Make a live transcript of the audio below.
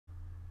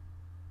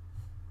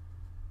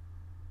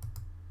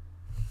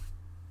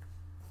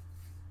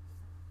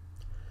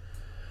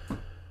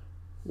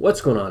What's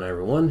going on,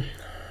 everyone?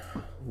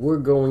 We're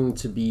going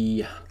to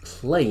be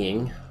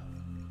playing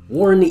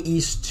War in the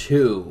East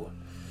 2.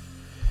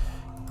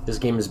 This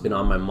game has been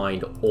on my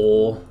mind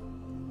all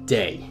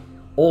day,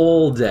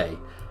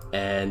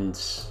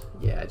 and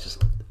yeah,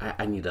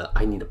 I need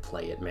to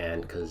play it,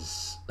 man,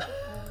 because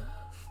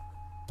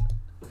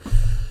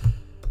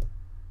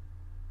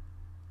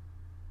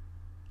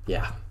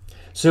yeah.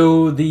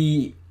 So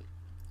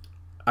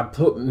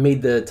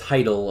made the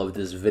title of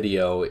this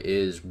video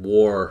is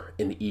War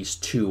in the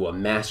East 2, a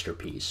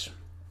masterpiece.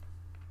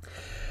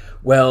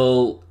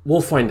 Well,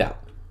 we'll find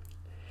out.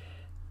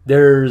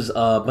 There's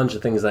a bunch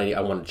of things I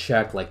want to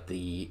check, like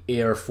the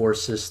Air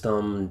Force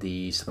system,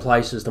 the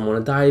supply system. I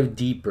want to dive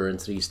deeper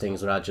into these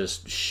things without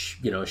just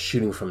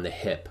shooting from the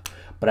hip.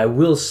 But I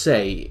will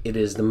say it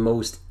is the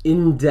most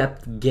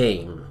in-depth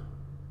game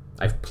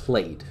I've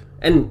played.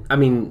 And I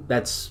mean,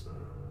 that's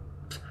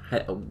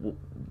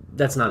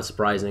not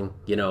surprising,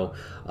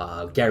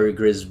 Gary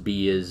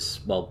Grisby is,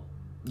 well,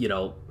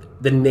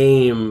 the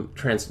name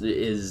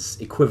is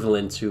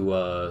equivalent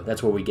to,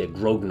 that's where we get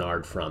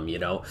Grognard from,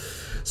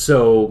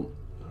 So,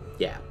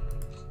 yeah.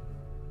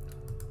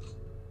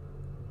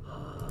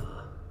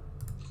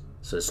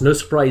 So it's no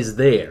surprise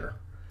there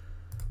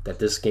that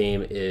this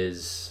game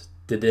is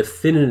the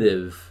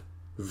definitive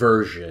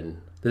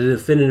version, the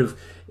definitive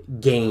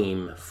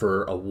game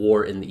for a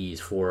war in the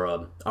East,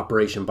 for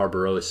Operation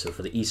Barbarossa,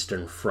 for the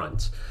Eastern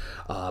Front,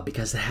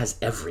 because it has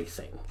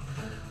everything.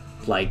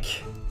 Like,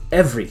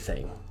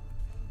 everything.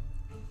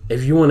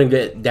 If you want to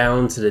get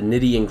down to the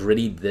nitty and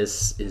gritty,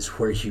 this is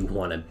where you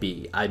want to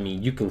be. I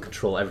mean, you can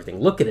control everything.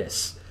 Look at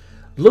this.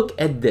 Look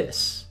at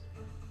this.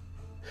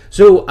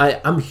 So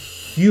I'm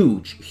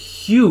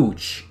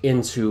huge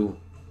into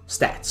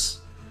stats.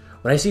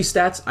 When I see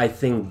stats, I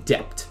think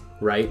depth,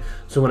 right?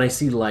 So when I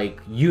see, like,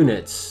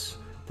 units,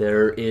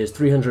 there is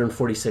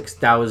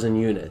 346,000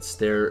 units.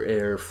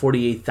 There are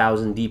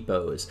 48,000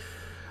 depots.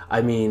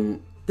 I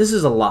mean, this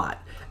is a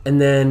lot. And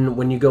then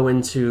when you go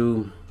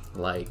into,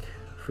 like,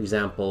 for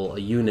example, a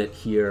unit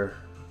here.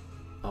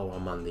 Oh,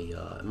 I'm on the,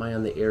 am I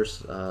on the air?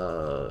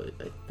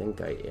 I think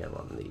I am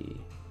on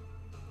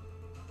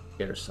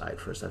the air side.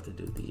 First I have to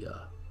do the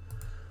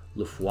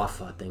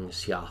Luftwaffe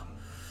things, yeah.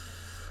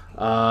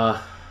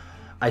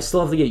 I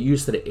still have to get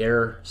used to the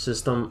air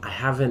system. I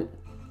haven't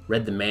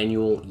read the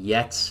manual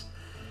yet.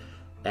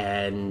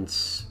 And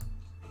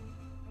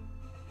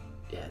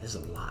yeah, there's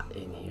a lot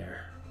in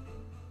here.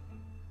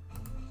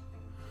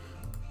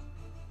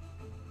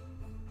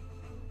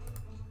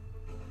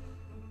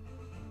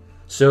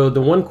 So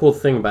the one cool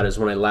thing about it is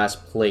when I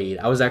last played,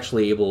 I was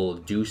actually able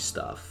to do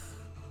stuff.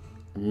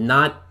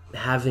 Not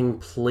having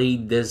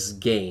played this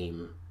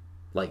game,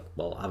 like,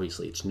 well,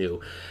 obviously it's new,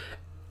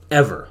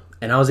 ever.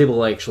 And I was able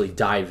to actually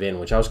dive in,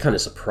 which I was kind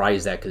of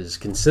surprised at, because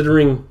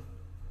considering,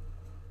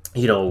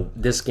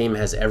 this game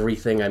has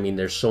everything. I mean,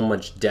 there's so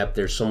much depth,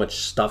 there's so much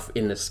stuff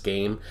in this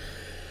game.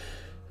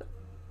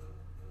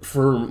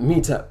 For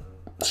me to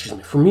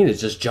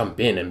just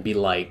jump in and be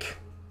like,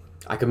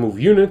 I can move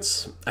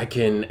units, I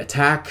can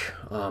attack.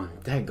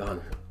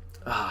 Daggone.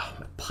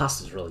 My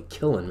pasta's really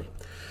killing me.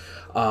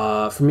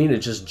 For me to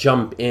just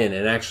jump in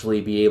and actually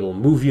be able to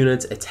move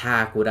units,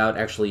 attack, without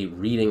actually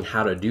reading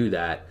how to do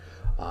that,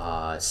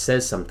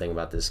 says something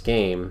about this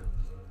game.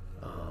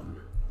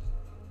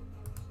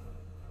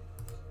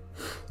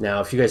 Now,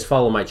 if you guys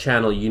follow my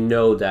channel, you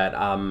know that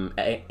I'm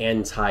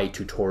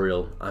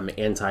anti-tutorial, I'm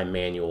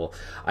anti-manual.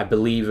 I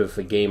believe if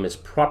a game is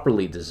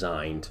properly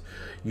designed,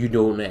 you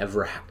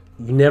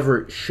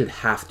never should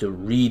have to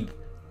read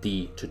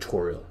the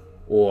tutorial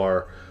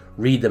or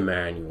read the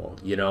manual,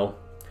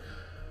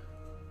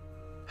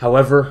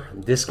 However,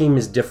 this game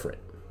is different.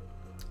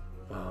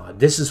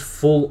 This is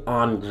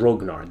full-on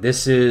Grognard.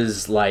 This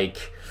is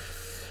like,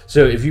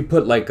 so if you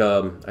put like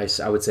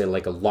I would say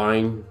like a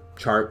line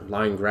chart,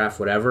 line graph,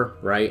 whatever,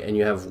 right? And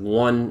you have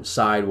one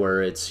side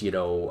where it's,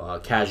 a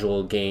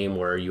casual game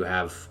where you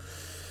have,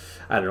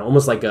 I don't know,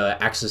 almost like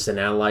a access and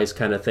analyze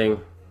kind of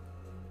thing.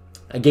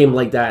 A game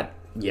like that,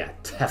 yeah,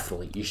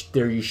 definitely.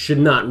 You should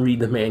not read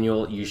the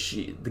manual.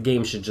 The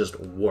game should just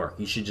work.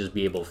 You should just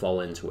be able to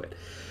fall into it.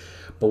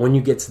 But when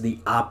you get to the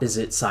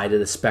opposite side of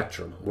the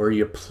spectrum, where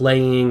you're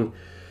playing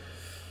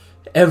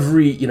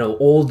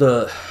all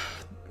the,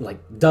 like,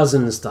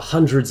 dozens to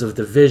hundreds of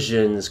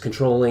divisions,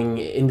 controlling,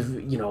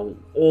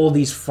 all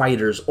these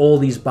fighters, all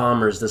these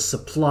bombers, the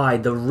supply,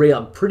 the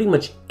rail, pretty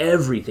much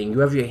everything. You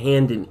have your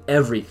hand in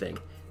everything.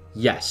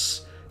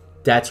 Yes,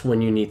 that's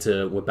when you need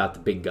to whip out the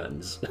big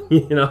guns,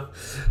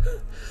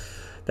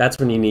 That's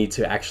when you need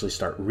to actually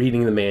start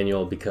reading the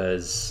manual,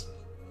 because,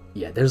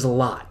 yeah, there's a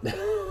lot.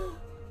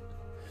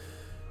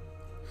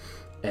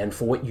 And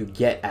for what you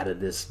get out of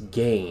this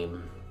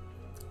game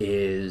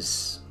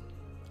is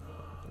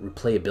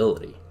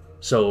replayability.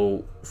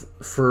 So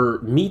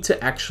for me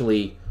to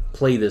actually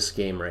play this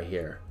game right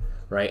here,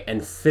 right,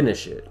 and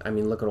finish it, I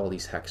mean, look at all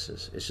these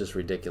hexes. It's just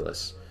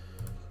ridiculous.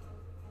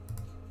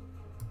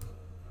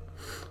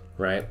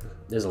 Right?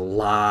 There's a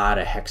lot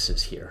of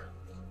hexes here.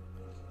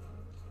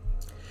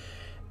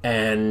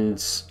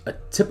 And a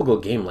typical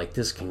game like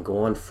this can go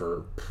on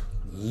for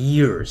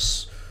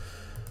years.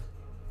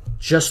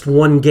 Just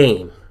one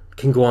game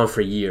can go on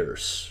for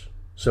years.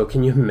 So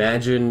can you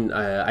imagine?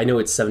 I know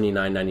it's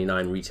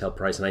 $79.99 retail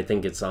price, and I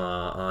think it's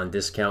on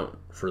discount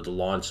for the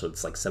launch, so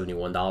it's like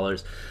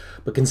 $71.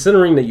 But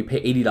considering that you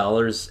pay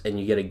 $80 and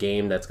you get a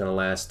game that's going to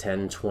last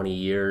 10, 20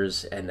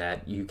 years and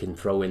that you can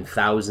throw in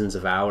thousands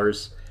of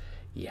hours,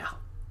 yeah.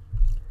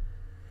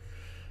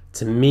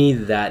 To me,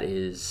 that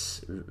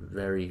is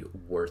very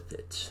worth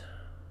it.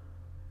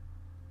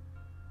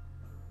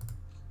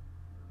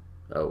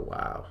 Oh,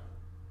 wow.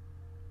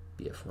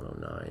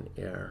 BF-109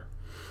 Air.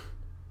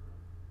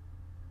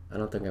 I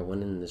don't think I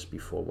went in this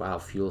before. Wow,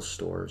 fuel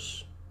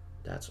stores.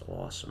 That's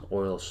awesome.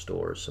 Oil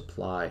stores,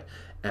 supply,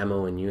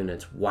 ammo and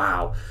units.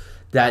 Wow.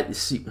 That,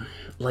 see,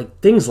 like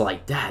things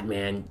like that,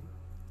 man.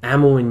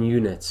 Ammo and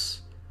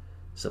units.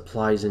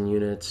 Supplies and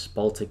units.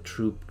 Baltic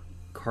troop,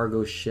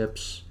 cargo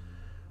ships.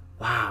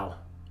 Wow.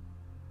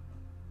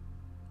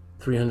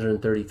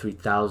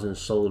 333,000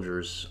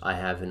 soldiers I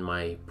have in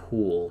my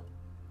pool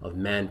of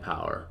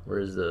manpower.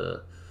 Where's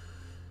the...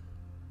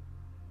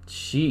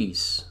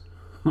 Jeez.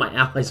 My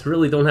allies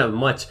really don't have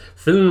much.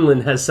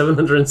 Finland has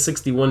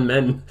 761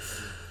 men.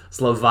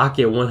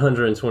 Slovakia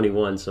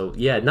 121. So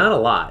yeah, not a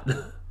lot.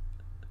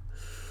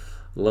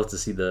 Love to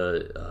see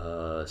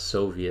the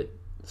Soviet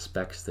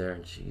specs there.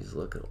 Jeez,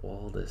 look at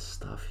all this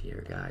stuff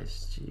here,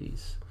 guys.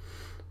 Jeez.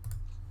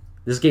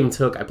 This game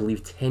took, I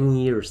believe, 10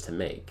 years to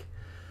make.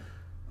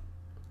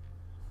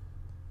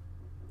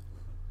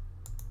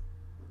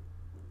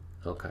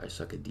 Okay,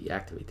 so I could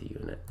deactivate the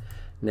unit.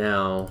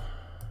 Now,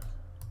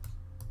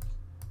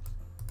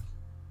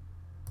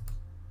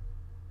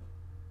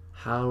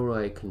 how do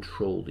I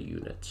control the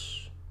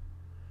units?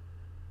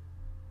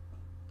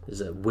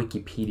 There's a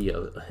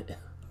Wikipedia.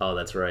 Oh,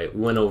 that's right. We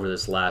went over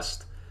this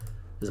last.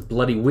 There's a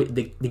bloody.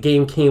 The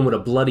game came with a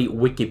bloody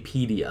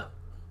Wikipedia.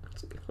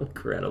 It's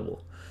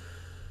incredible.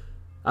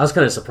 I was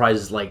kind of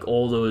surprised, like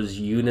all those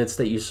units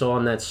that you saw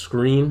on that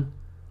screen,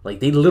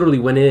 like they literally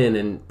went in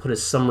and put a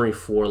summary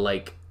for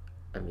like,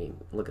 I mean,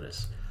 look at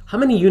this. How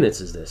many units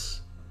is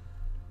this?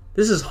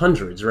 This is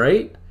hundreds,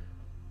 right?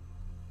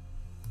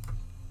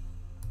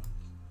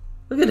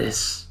 Look at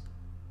this.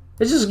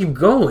 Let's just keep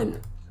going.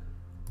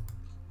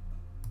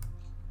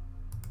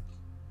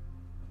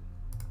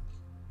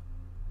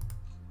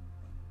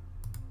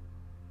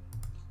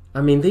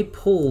 I mean, they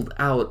pulled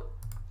out...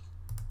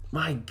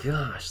 My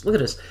gosh, look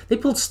at this. They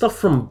pulled stuff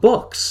from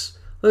books.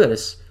 Look at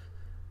this.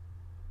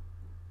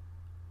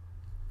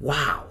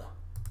 Wow.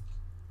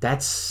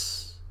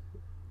 That's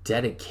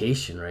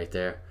dedication right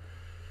there.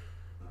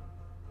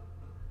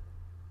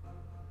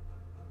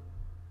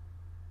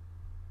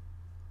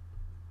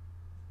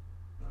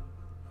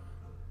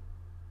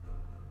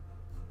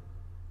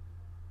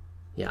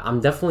 Yeah, I'm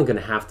definitely going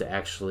to have to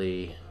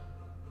actually...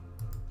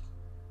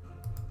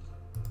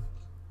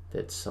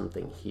 Did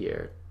something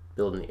here.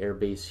 Build an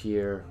airbase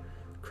here.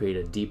 Create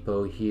a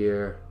depot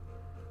here.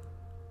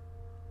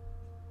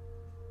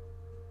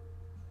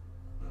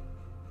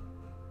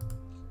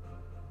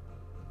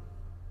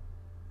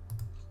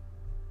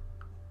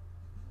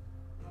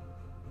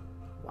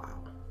 Wow.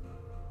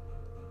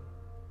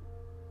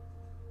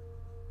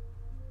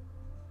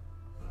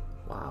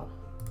 Wow.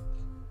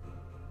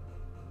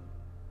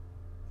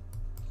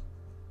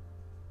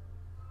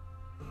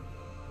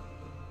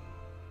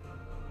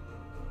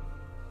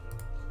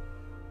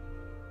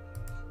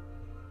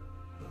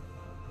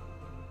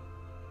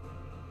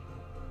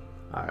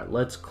 Alright,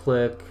 let's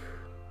click.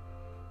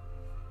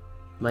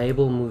 Am I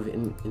able to move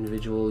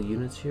individual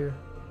units here?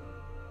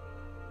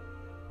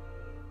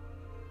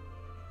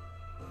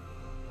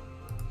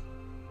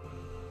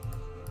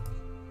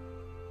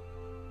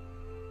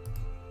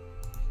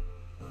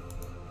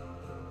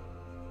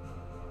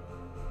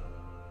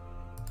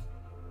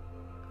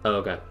 Oh,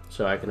 okay,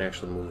 so I can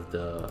actually move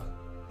the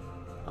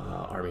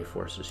army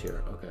forces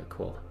here. Okay,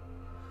 cool.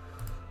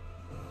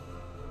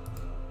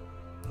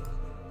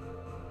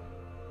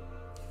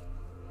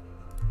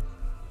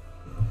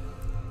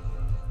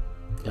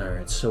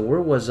 Alright, so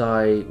where was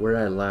I? Where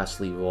did I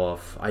last leave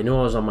off? I know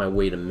I was on my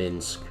way to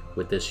Minsk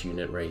with this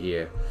unit right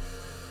here.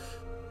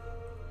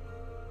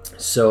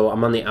 So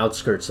I'm on the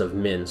outskirts of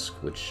Minsk,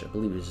 which I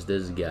believe is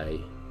this guy,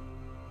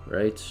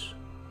 right?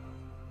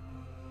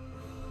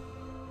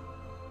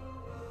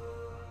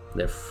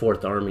 Their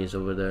 4th Army's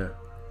over there.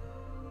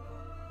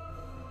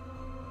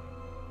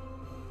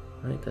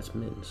 Right, that's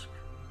Minsk.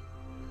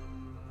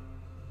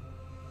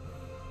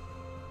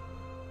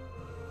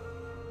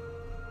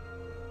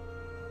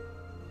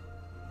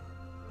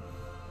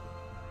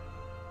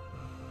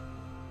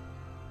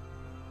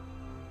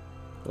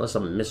 Unless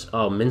I'm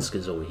oh, Minsk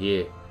is over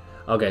here.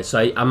 Okay, so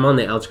I'm on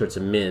the outskirts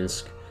of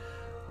Minsk.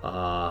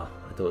 I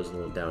thought it was a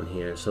little down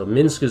here. So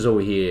Minsk is over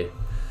here.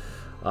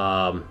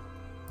 And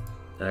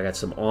I got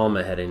some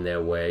armor heading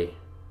their way.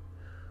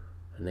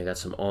 And they got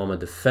some armor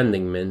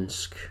defending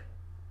Minsk.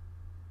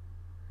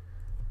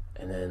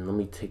 And then let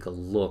me take a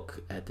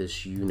look at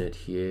this unit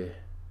here.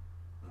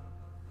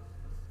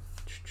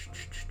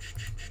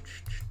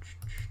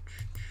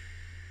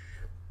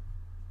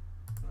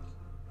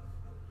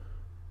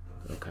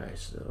 Okay,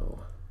 so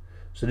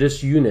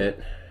this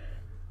unit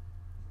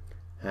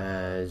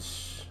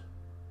has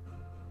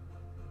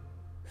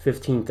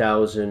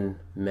 15,000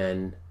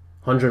 men,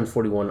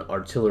 141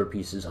 artillery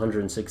pieces,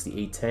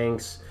 168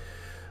 tanks.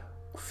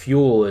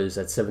 Fuel is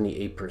at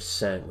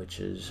 78%, which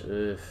is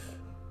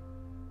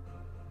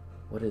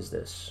what is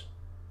this?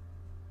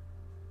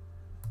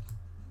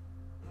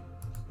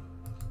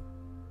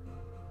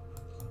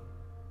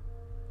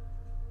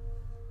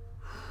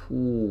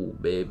 Ooh,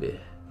 baby.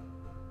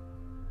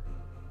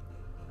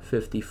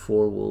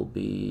 54 will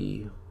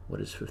be, what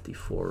does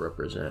 54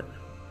 represent?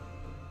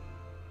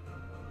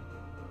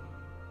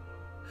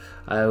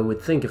 I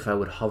would think if I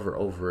would hover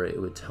over it,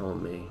 it would tell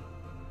me,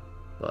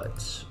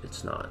 but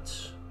it's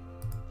not.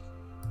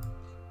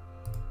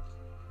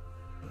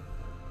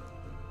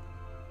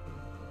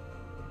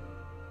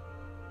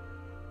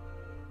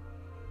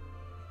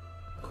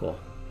 Cool.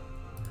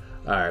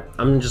 Alright,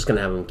 I'm just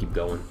gonna have him keep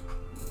going.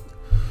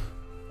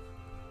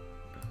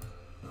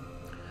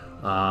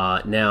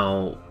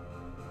 Now,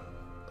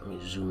 let me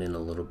zoom in a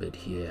little bit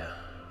here.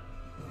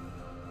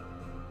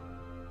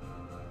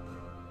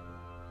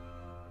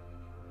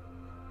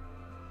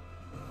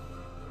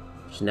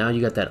 So now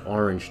you got that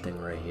orange thing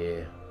right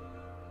here.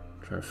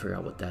 I'm trying to figure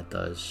out what that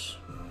does.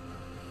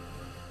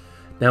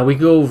 Now we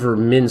go over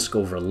Minsk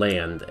over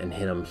land and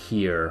hit them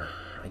here.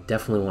 I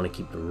definitely want to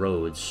keep the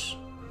roads,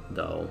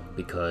 though,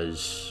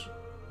 because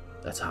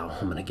that's how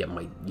I'm gonna get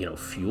my,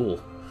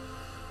 fuel.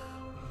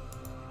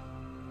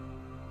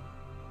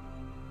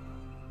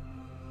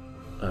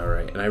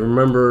 Alright, and I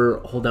remember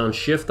hold down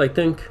shift, I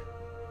think.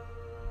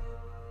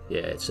 Yeah,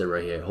 it said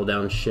right here. Hold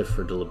down shift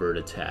for deliberate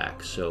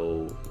attack.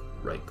 So,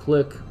 right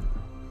click.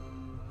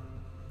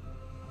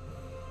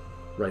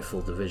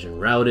 Rifle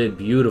division routed.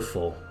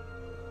 Beautiful.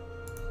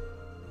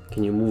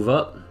 Can you move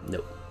up?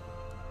 Nope.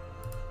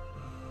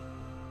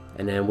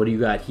 And then what do you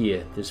got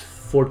here? There's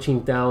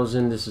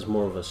 14,000. This is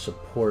more of a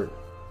support,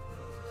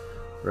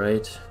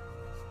 right?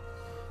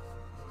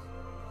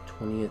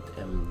 20th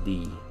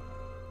MD.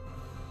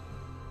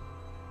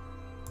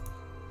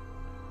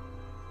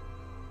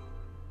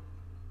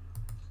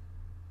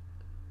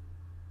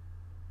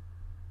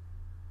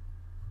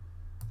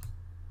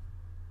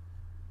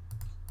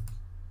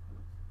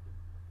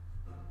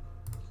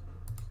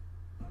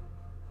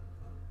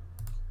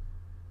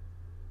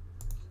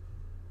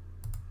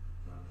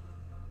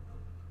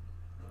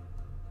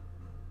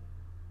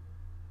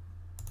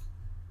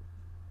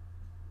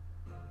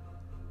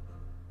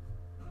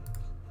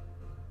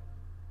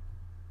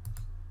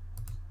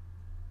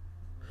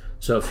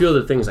 So a few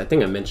other things, I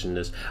think I mentioned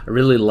this. I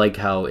really like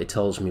how it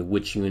tells me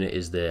which unit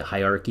is the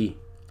hierarchy,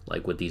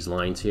 like with these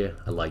lines here.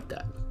 I like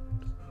that.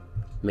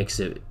 Makes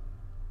it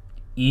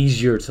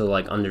easier to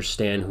like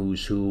understand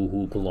who's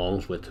who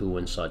belongs with who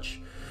and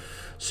such.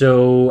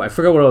 So I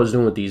forgot what I was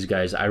doing with these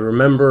guys. I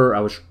remember I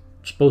was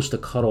supposed to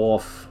cut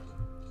off.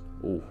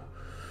 Ooh,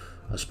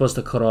 I was supposed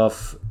to cut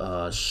off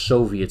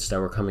Soviets that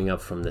were coming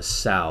up from the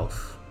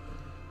south.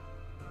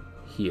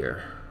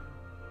 Here.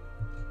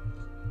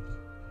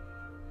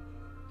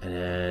 And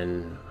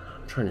then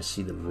I'm trying to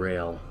see the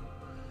rail.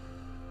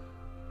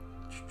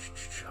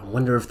 I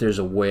wonder if there's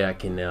a way I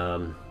can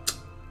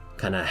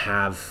kind of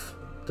have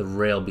the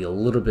rail be a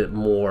little bit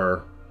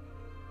more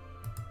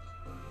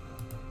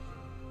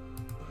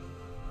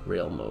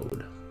rail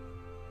mode.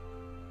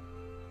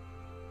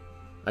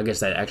 I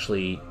guess that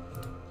actually,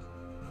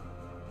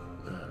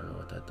 I don't know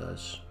what that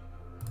does.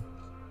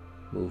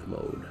 Move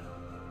mode.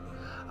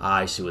 Ah,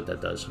 I see what that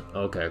does.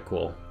 Okay,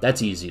 cool.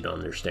 That's easy to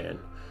understand.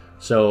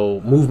 So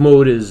move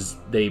mode is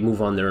they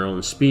move on their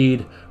own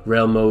speed.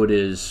 Rail mode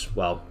is,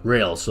 well,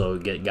 rail, so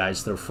get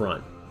guys to the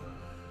front.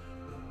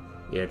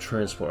 Yeah,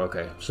 transport,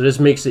 okay. So this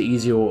makes it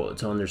easier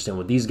to understand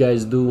what these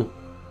guys do.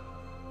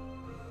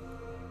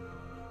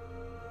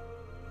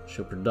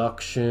 Show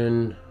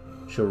production,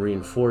 show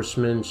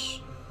reinforcements,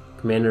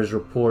 commander's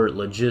report,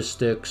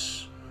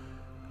 logistics,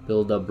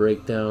 build up,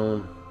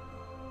 breakdown.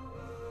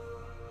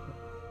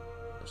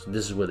 So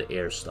this is where the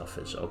air stuff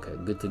is. Okay,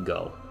 good to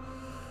go.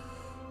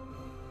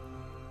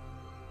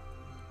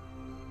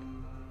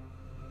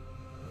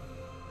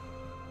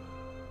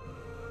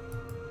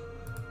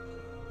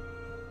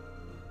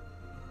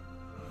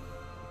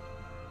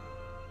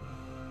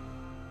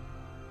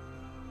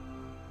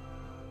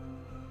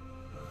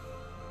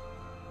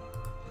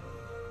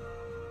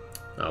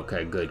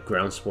 Okay, good.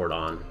 Ground support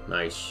on.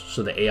 Nice.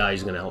 So the AI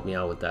is going to help me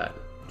out with that,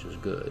 which is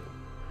good.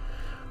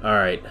 All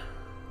right.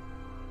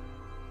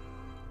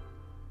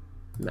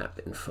 Map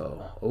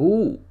info.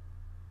 Ooh.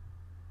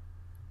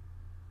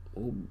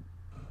 Ooh.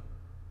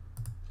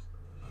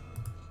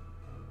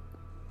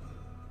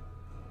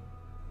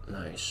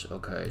 Nice.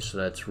 Okay, so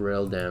that's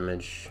rail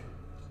damage.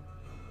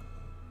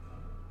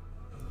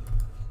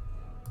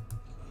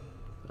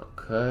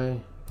 Okay.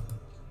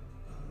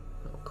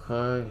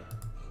 Okay.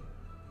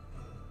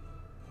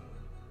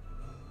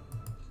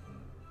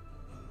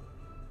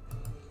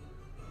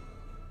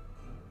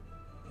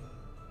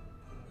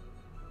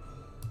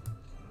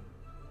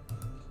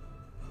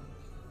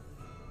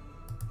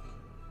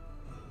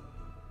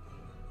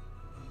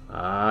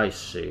 I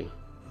see.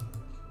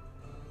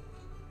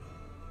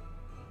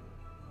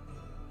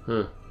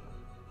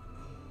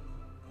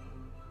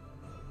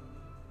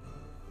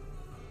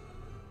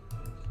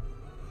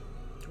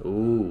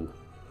 Ooh.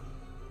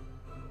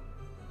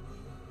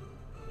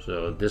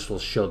 So this will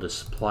show the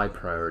supply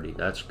priority.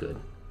 That's good.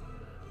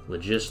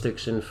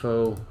 Logistics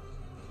info.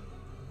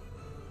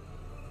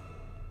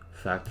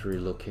 Factory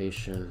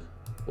location.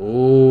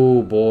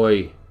 Oh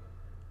boy.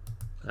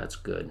 That's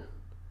good.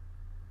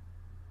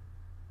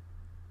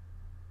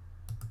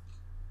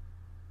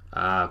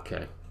 Ah,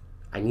 okay.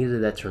 I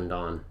needed that turned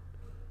on.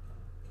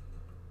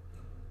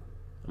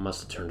 I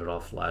must have turned it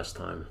off last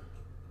time.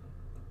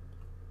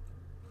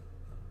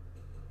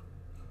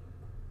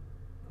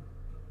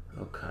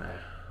 Okay.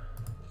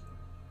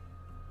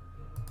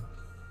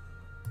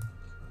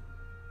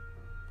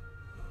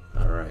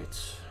 All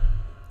right.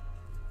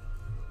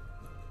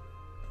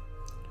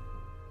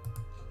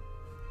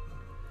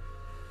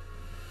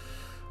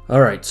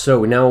 All right, so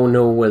we now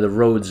know where the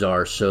roads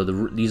are. So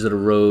these are the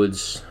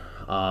roads.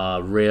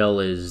 Rail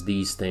is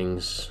these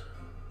things.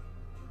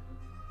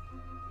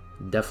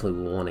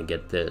 Definitely will want to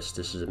get this.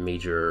 This is a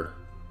major...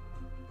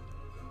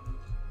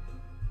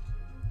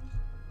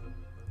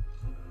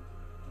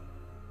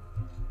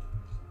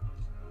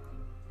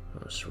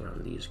 I'll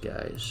surround these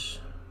guys.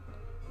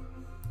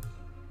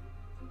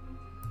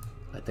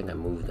 I think I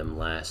moved them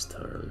last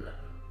turn.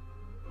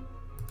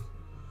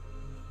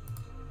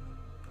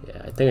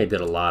 Yeah, I think I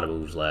did a lot of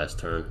moves last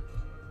turn.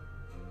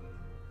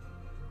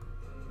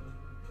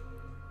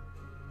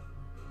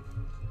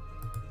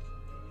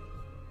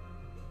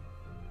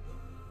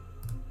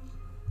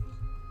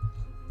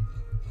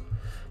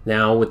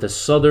 Now with the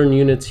southern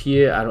units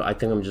here, I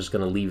think I'm just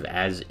gonna leave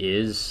as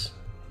is.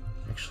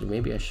 Actually,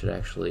 maybe I should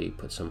actually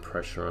put some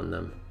pressure on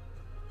them.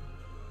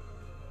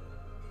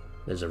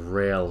 There's a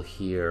rail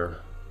here.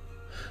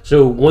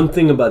 So one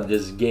thing about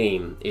this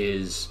game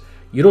is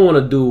you don't want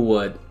to do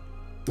what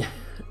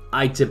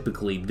I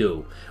typically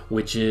do,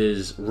 which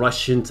is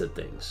rush into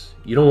things.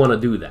 You don't want to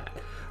do that,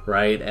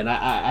 right? And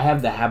I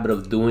have the habit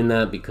of doing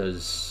that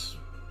because,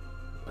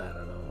 I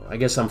don't know, I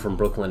guess I'm from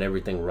Brooklyn,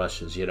 everything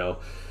rushes, you know.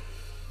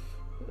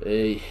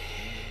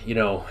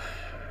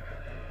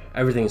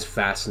 Everything's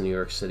fast in New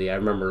York City. I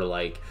remember,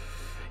 like,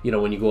 you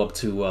know, when you go up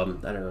to, I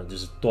don't know,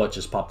 this thought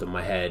just popped in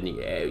my head.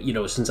 You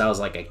know, since I was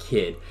like a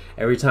kid,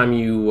 every time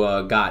you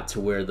got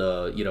to where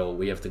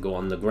we have to go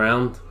on the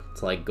ground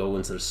to like go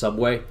into the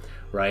subway,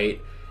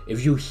 right?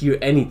 If you hear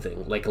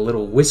anything like a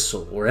little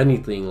whistle or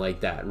anything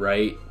like that,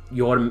 right?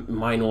 Your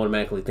mind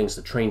automatically thinks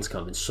the train's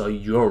coming, so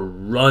you're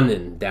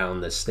running down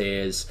the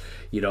stairs.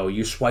 You know,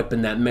 you're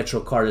swiping that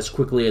Metro card as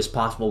quickly as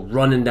possible,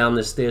 running down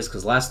the stairs,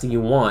 because last thing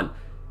you want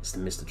is to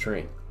miss the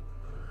train.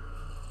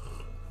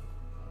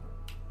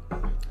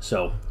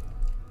 So,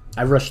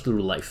 I rushed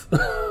through life.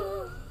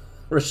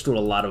 Rushed through a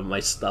lot of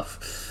my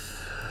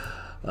stuff.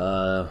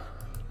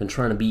 Been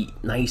trying to be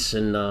nice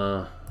and,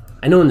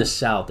 I know in the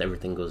South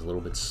everything goes a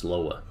little bit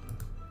slower.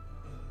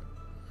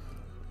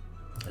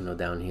 I know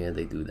down here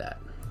they do that.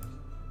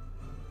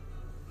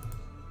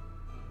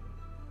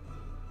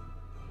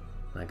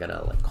 I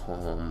gotta like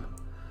calm,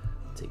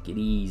 take it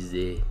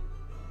easy.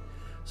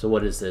 So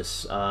what is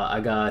this? I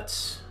got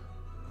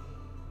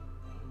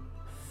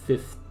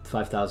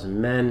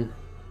 5,000 men,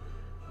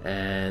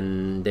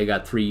 and they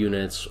got 3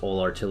 units,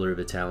 all artillery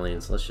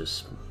battalions. Let's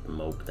just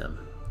mope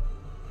them.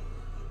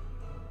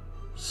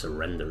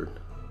 Surrendered.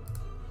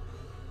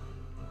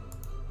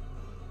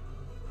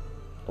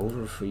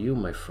 Over for you,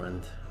 my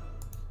friend.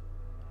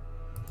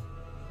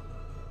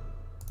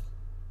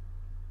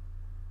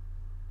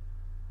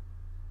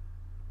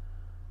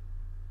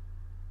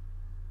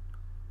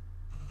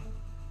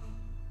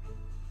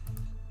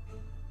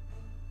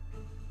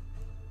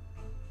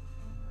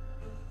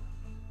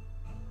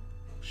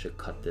 Should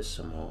cut this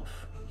some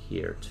off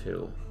here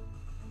too.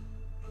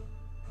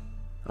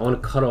 I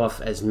want to cut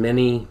off as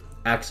many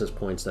access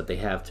points that they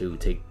have to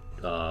take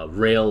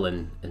rail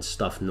and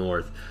stuff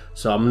north.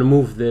 So I'm going to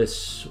move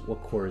this.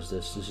 What corps is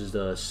this? This is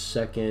the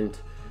second.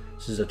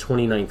 This is the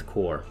 29th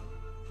Corps.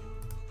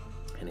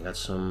 And I got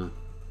some.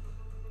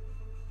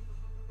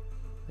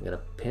 I got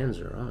a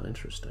Panzer. Oh,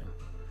 interesting.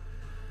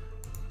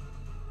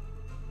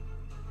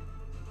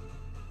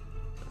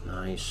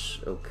 Nice.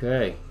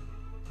 Okay.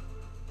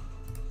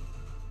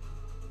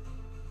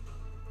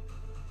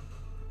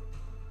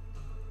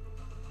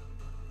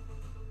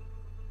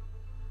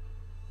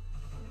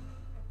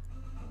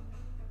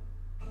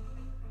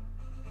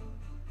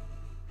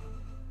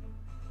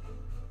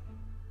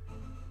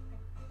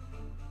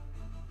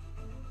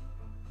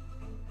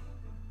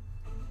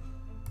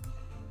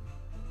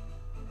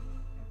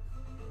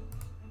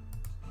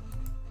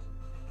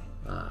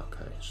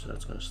 So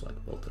that's going to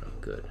select both of them.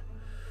 Good.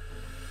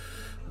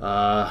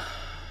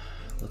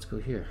 Let's go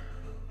here.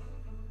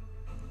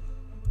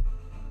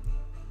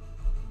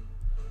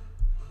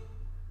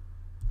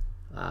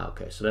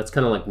 Okay, so that's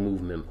kind of like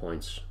movement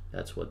points.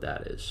 That's what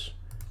that is.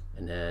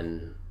 And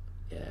then,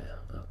 yeah,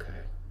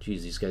 okay.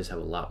 Geez, these guys have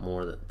a lot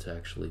more to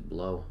actually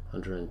blow.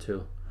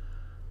 102.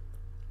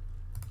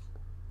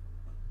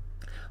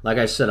 Like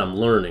I said, I'm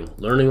learning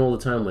all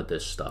the time with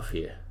this stuff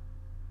here.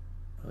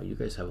 Oh, you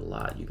guys have a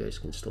lot. You guys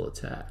can still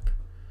attack.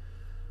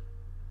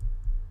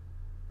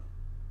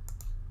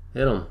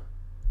 Hit him.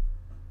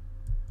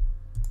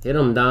 Hit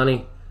him,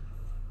 Donnie.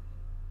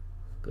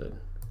 Good.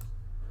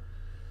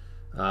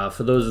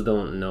 For those who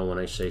don't know, when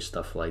I say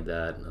stuff like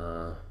that,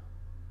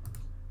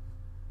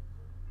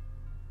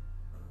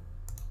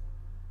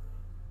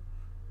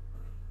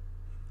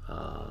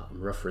 I'm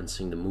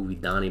referencing the movie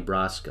Donnie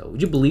Brasco.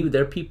 Would you believe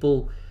there are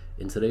people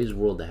in today's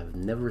world that have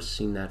never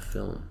seen that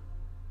film?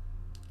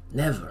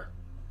 Never.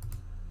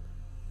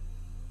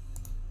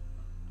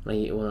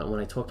 When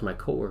I talk to my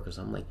coworkers,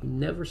 I'm like, you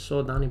never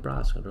saw Donnie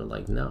Brasco? They're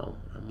like, no.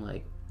 I'm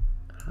like,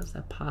 how's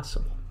that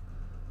possible?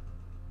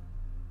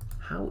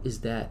 How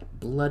is that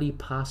bloody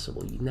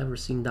possible? You've never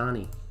seen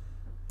Donnie?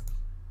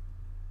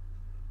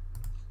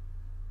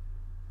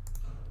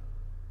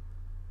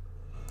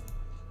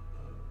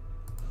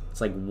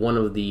 It's like one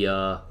of the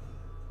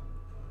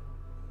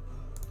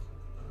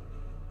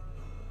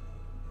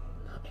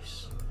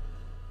nice.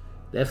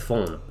 They're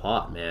falling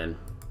apart, man.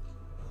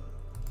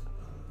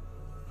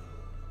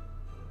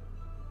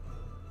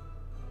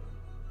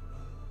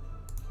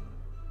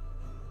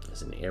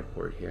 There's an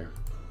airport here.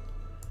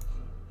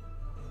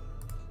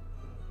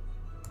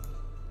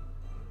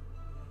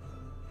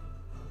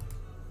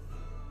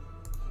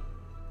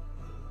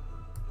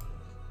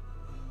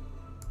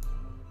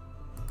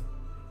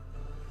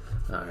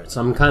 Alright,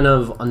 so I'm kind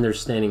of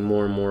understanding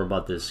more and more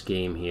about this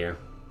game here,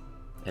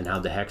 and how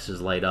the hexes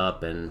light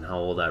up and how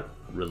all that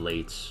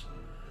relates.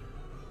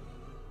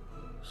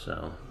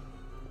 So,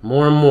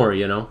 more and more,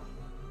 you know.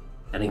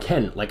 And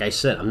again, like I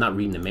said, I'm not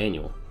reading the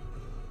manual.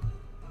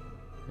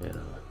 You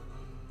know.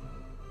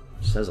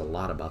 It says a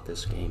lot about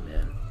this game,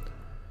 man.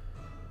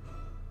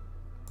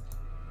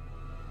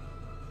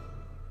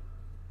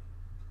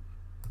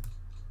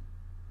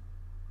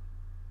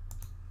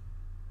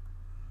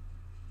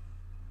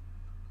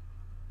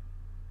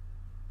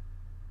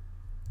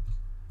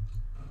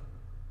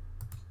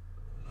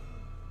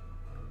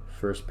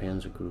 First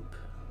Panzer Group.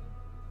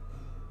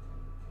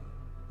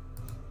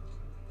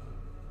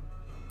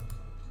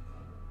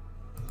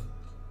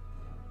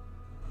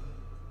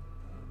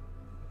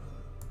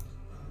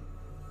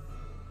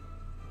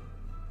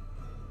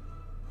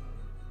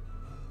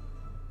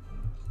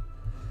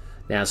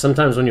 Now,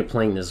 sometimes when you're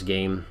playing this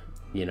game,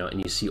 you know,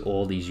 and you see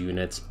all these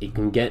units, it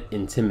can get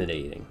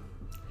intimidating.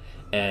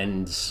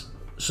 And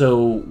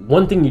so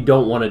one thing you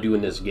don't want to do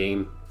in this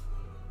game,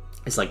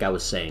 it's like I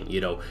was saying, you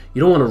know,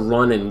 you don't want to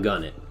run and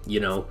gun it, you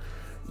know.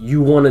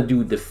 You want to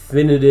do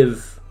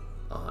definitive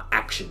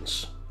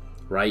actions,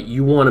 right?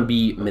 You want to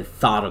be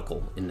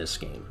methodical in this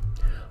game.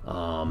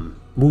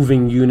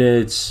 Moving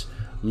units,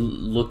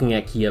 looking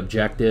at key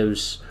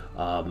objectives.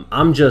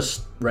 I'm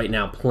just, right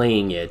now,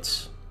 playing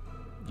it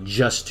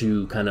just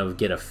to kind of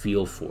get a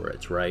feel for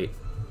it, right?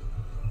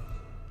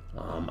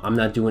 I'm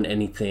not doing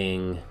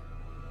anything.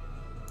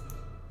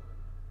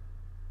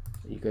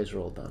 You guys are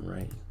all done,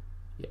 right?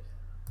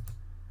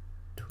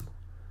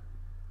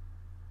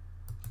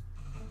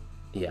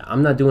 Yeah,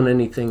 I'm not doing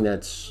anything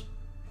that's...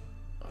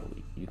 Oh,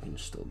 you can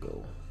still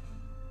go.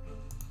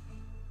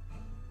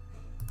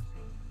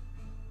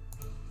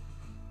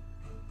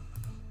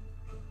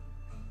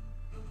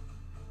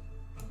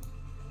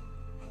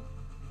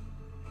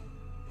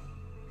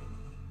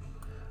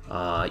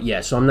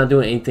 Yeah, so I'm not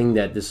doing anything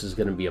that this is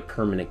going to be a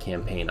permanent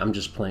campaign. I'm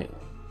just playing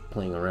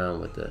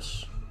around with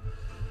this.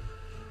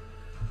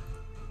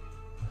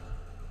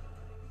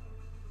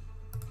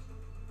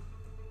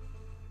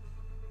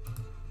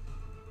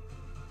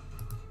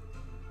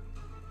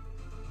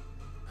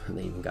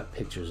 They even got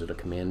pictures of the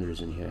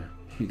commanders in here.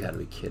 You gotta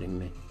be kidding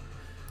me.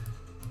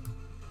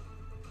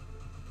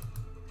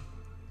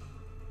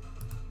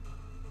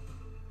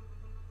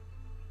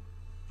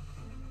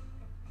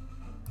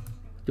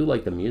 I do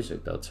like the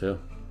music though too.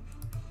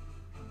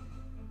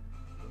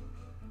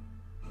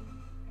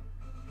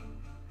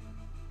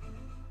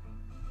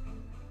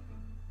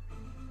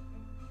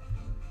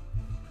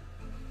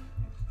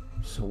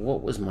 So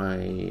what was my...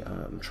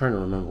 I'm trying to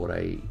remember what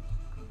I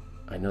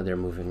know they're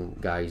moving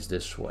guys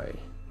this way.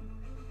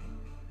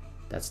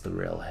 That's the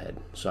railhead.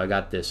 So I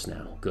got this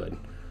now. Good.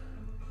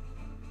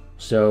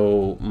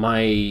 So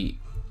my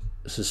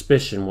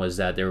suspicion was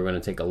that they were going to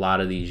take a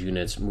lot of these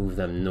units, move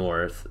them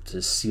north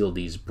to seal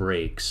these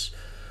breaks.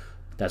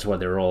 That's why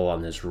they're all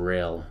on this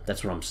rail.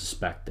 That's what I'm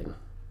suspecting.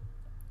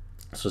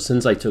 So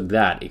since I took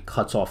that, it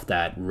cuts off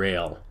that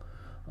rail.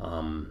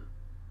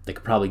 They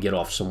could probably get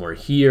off somewhere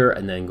here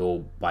and then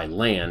go by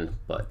land,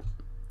 but...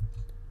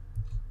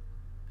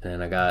 And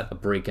then I got a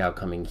breakout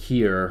coming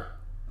here.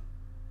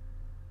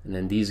 And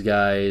then these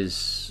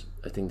guys,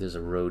 I think there's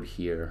a road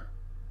here.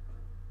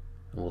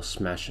 And we'll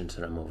smash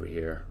into them over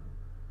here.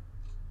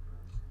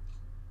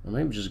 Or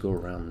maybe just go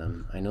around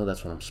them. I know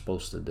that's what I'm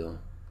supposed to do.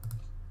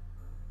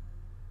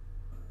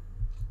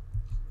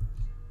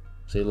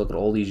 So you look at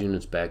all these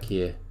units back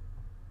here.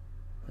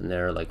 And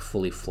they're like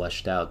fully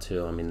fleshed out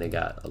too. I mean, they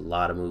got a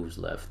lot of moves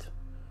left.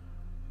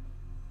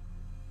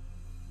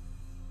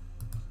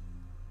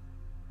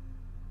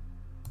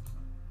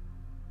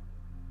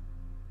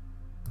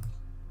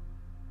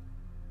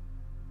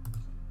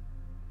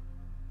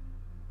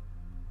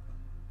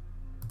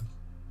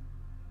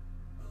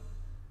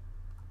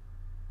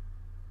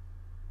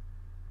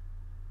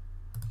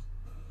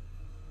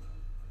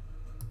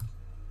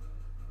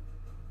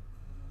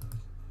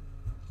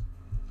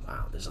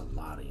 Wow, there's a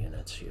lot of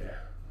units here.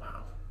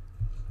 Wow.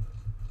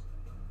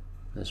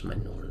 There's my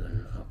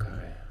northern.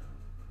 Okay.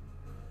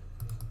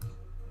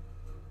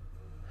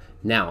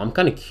 Now, I'm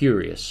kind of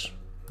curious.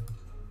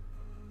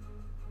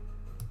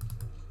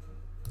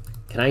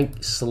 Can I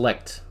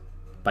select,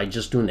 by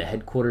just doing the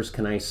headquarters,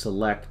 can I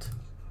select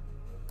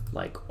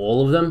like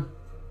all of them?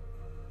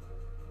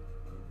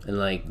 And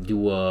like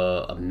do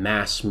a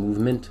mass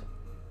movement?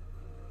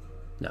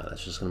 No,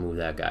 that's just gonna move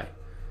that guy.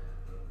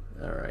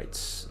 All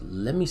right,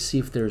 let me see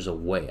if there's a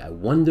way. I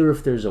wonder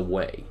if there's a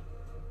way.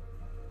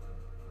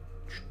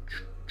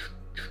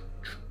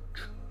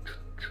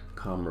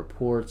 Com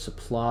report,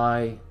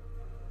 supply.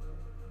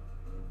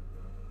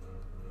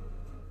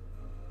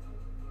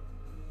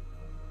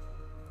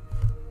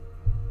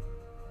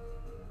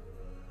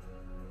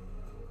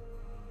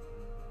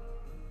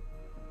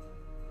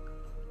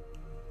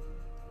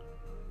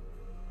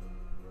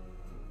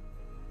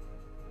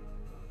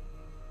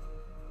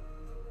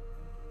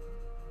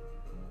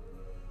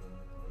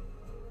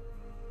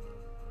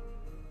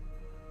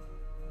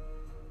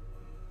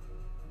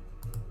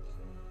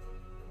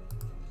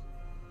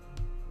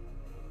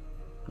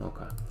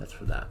 Okay, that's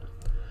for that.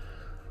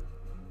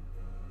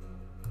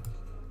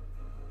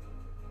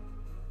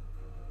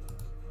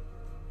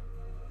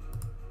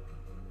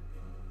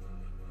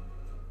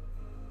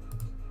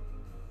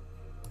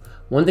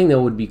 One thing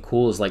that would be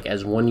cool is like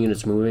as one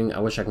unit's moving, I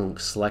wish I can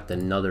select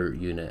another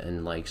unit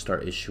and like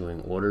start issuing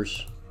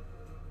orders.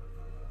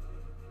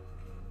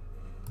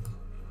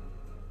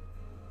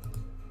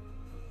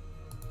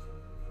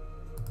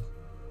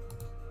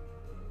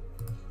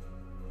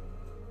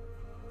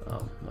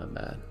 Oh, my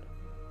bad.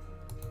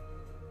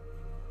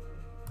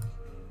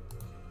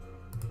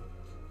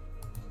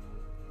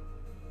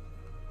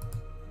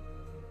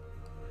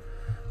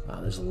 Wow,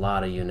 there's a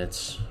lot of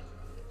units.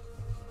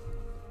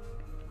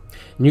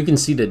 And you can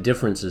see the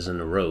differences in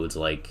the roads,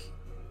 like,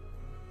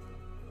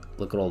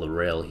 look at all the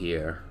rail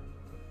here.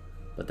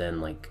 But then,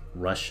 like,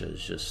 Russia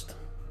is just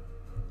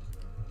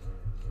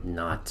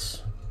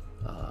not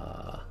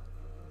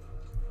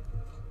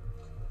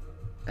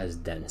as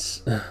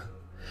dense.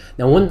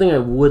 Now, one thing I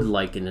would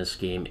like in this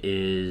game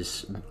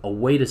is a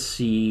way to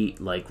see,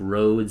 like,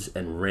 roads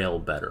and rail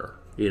better,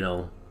 you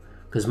know?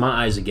 Because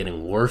my eyes are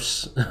getting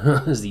worse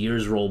as the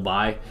years roll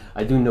by.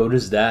 I do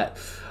notice that.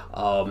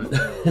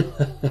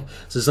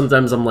 So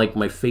sometimes I'm like,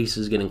 my face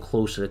is getting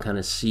closer to kind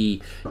of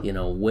see, you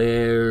know,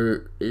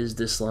 where is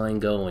this line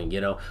going,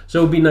 you know? So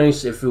it would be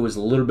nice if it was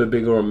a little bit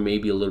bigger or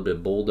maybe a little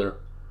bit bolder.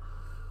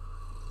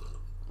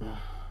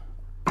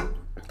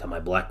 Got my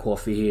black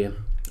coffee here.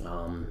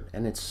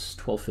 And it's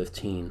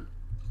 12:15.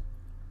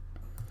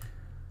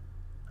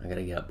 I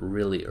gotta get up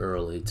really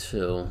early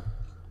too.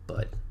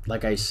 But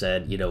like I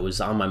said, you know, it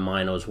was on my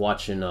mind. I was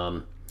watching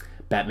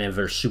Batman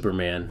vs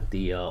Superman,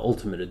 the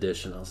Ultimate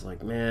Edition. I was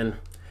like, man,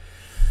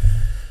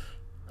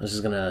 I was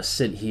just gonna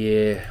sit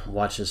here,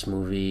 watch this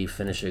movie,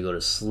 finish it, go to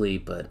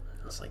sleep. But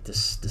I was like,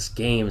 this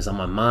game is on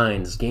my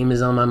mind. This game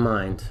is on my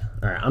mind.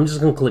 All right, I'm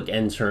just gonna click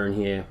end turn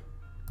here.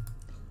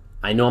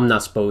 I know I'm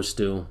not supposed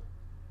to.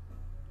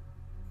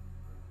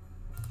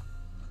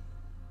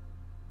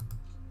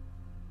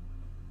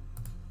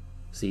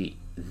 See,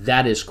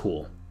 that is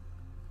cool.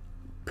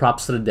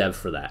 Props to the dev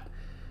for that.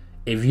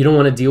 If you don't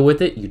want to deal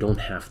with it, you don't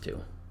have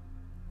to.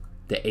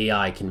 The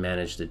AI can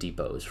manage the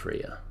depots for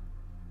you.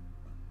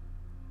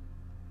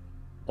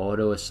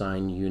 Auto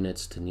assign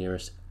units to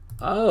nearest.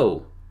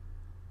 Oh,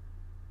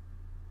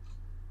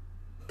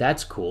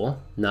 that's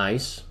cool.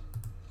 Nice.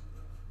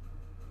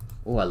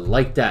 Oh, I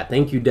like that.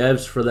 Thank you,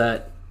 devs, for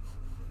that.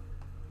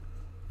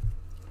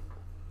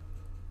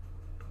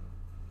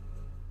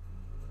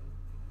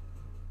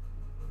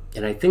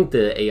 And I think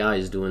the AI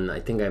is doing, I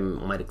think I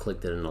might have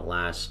clicked it in the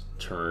last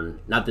turn,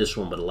 not this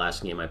one, but the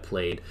last game I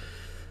played,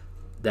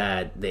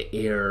 that the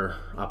air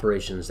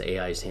operations, the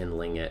AI is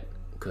handling it,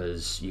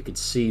 because you could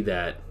see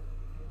that,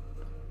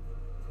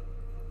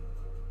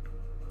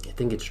 I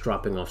think it's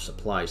dropping off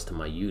supplies to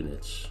my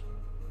units.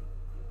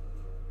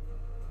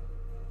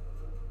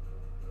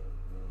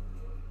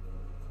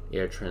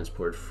 Air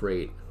transport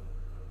freight.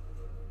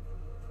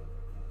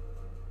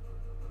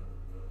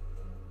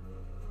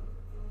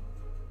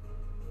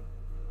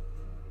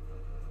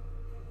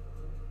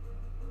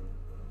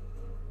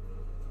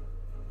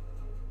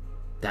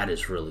 That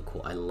is really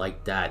cool. I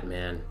like that,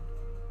 man.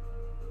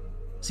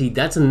 See,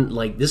 that's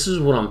like, this is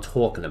what I'm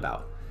talking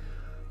about.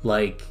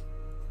 Like,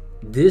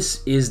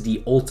 this is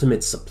the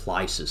ultimate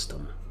supply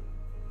system.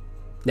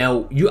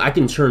 Now, I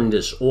can turn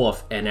this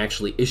off and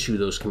actually issue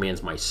those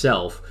commands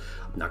myself.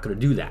 I'm not going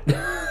to do that.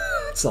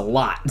 It's a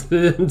lot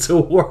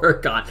to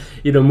work on.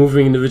 You know,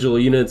 moving individual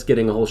units,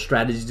 getting a whole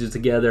strategy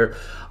together.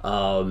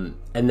 And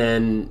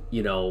then,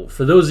 you know,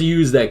 for those of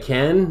you that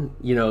can,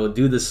 you know,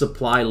 do the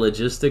supply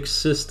logistics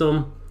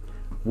system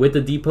with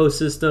the depot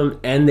system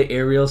and the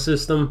aerial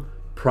system,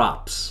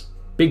 props.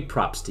 Big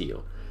props to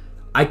you.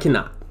 I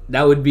cannot.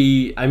 That would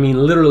be, I mean,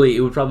 literally,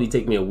 it would probably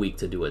take me a week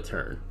to do a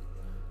turn.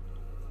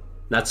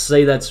 Not to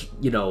say that's,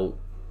 you know,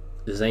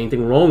 there's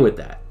anything wrong with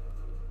that.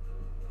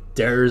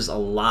 There's a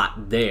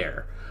lot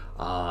there.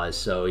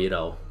 So, you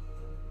know,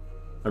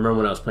 I remember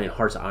when I was playing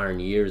Hearts of Iron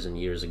years and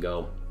years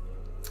ago,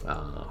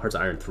 Hearts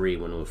of Iron 3,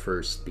 when it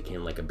first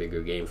became like a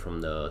bigger game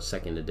from the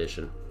second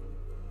edition,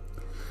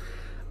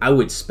 I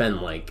would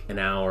spend like an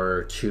hour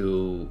or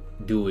two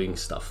doing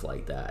stuff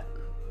like that.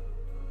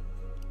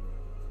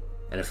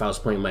 And if I was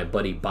playing my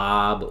buddy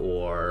Bob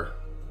or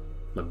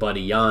my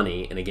buddy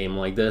Yanni in a game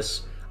like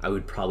this, I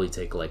would probably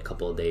take like a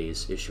couple of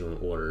days issuing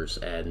orders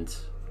and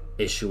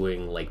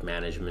issuing like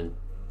management,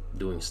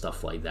 doing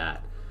stuff like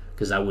that,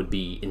 because I would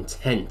be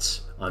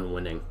intent on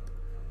winning.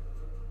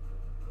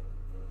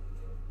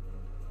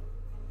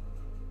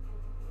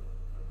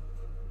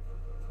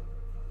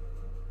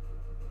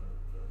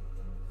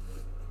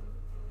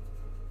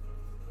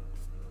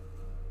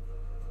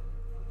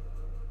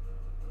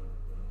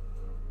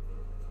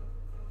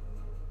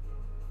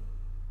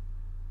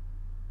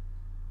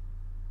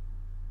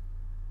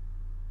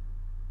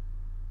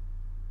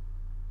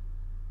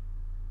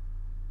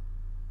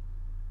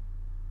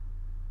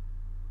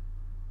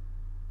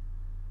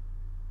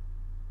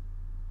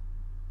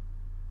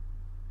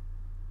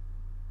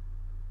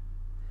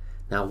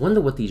 Now I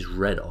wonder what these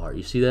red are.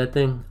 You see that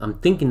thing? I'm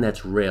thinking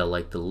that's rail,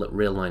 like the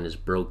rail line is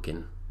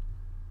broken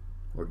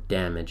or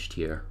damaged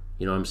here.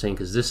 You know what I'm saying?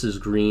 Because this is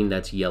green,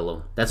 that's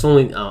yellow. That's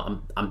only,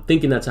 I'm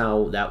thinking that's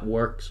how that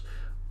works.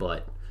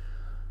 But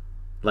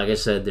like I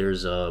said,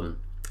 there's, I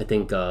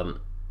think I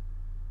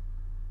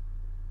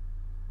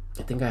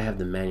have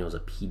the manual as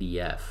a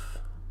PDF.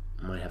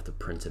 I might have to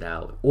print it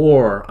out.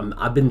 Or,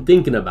 I've been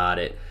thinking about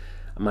it.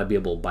 I might be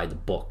able to buy the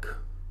book.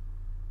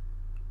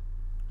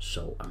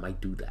 So I might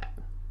do that.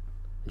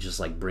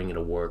 Just like bring it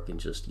to work and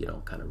just, you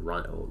know, kind of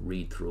run or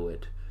read through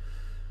it.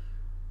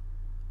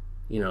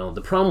 You know,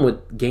 the problem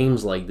with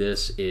games like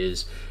this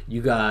is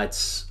you got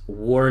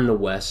war in the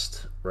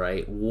West,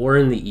 right? War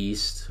in the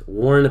East,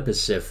 war in the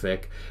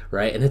Pacific,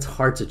 right? And it's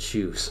hard to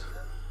choose.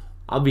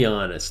 I'll be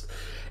honest.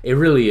 It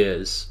really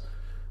is.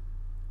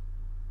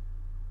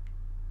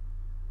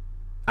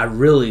 I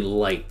really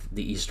liked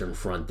the Eastern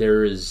Front.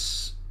 There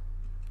is,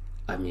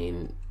 I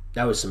mean,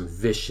 that was some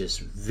vicious,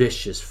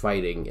 vicious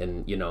fighting,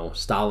 and you know,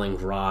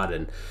 Stalingrad,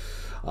 and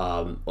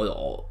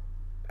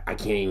I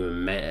can't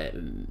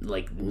even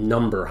like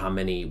number how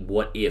many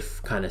what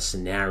if kind of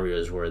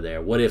scenarios were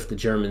there. What if the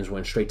Germans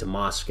went straight to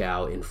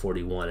Moscow in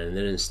 41 and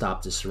they didn't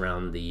stop to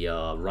surround the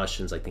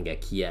Russians, I think,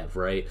 at Kiev,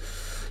 right?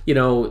 You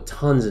know,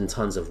 tons and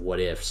tons of what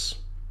ifs.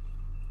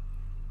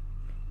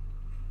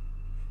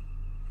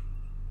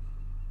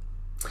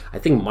 I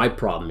think my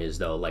problem is,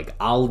 though, like,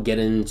 I'll get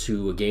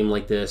into a game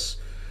like this,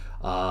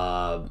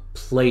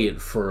 play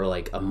it for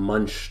like a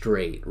month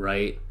straight,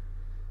 right?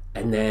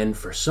 And then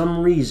for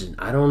some reason,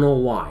 I don't know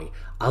why,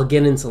 I'll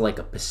get into like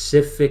a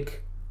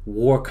Pacific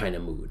War kind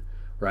of mood,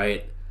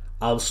 right?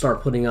 I'll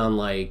start putting on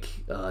like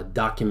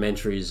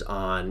documentaries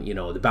on, you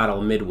know, the Battle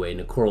of Midway and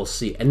the Coral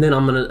Sea, and then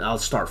I'll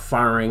start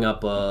firing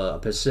up a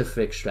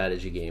Pacific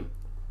strategy game.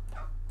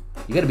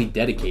 You got to be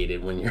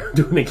dedicated when you're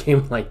doing a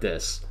game like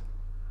this.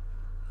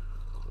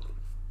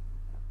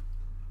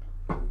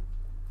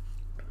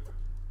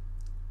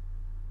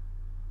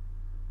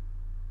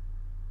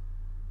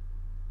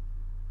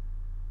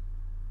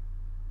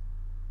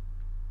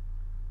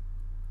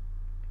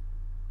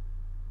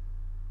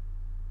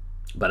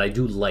 But I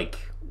do like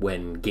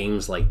when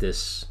games like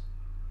this...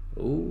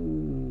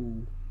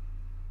 Ooh.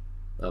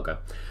 Okay.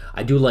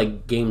 I do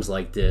like games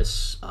like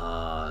this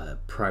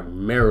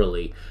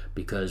primarily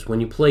because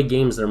when you play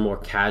games that are more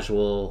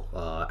casual,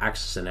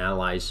 Axis and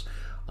Allies,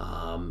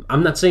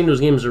 I'm not saying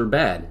those games are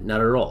bad,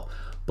 not at all.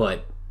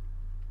 But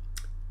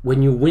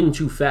when you win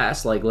too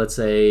fast, like let's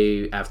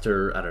say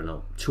after, I don't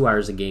know, 2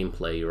 hours of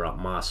gameplay, you're at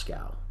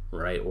Moscow,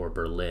 right? Or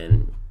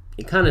Berlin.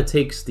 It kind of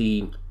takes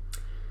the...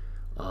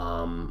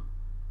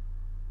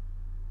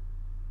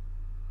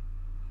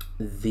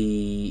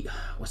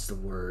 what's the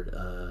word,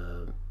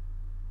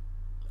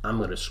 I'm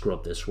gonna screw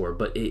up this word,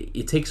 but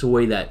it takes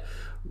away that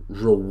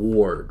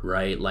reward,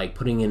 right? Like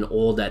putting in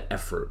all that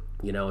effort,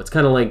 you know. It's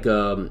kind of like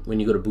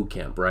when you go to boot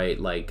camp, right?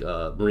 Like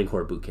Marine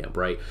Corps boot camp,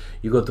 right?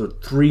 You go through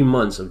 3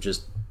 months of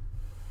just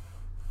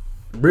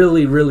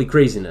really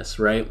craziness,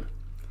 right?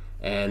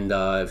 And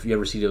if you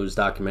ever see those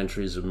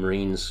documentaries of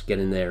Marines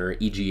getting their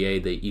EGA,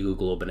 the Eagle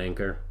Globe and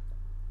Anchor,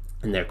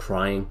 and they're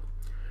crying,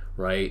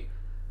 right?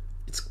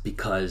 It's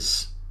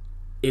because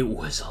it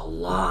was a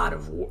lot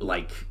of,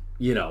 like,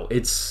 you know,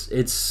 it's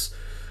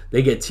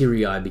they get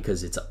teary-eyed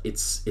because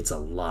it's a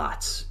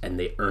lot, and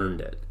they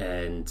earned it,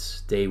 and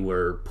they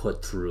were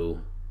put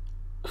through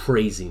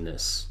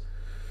craziness,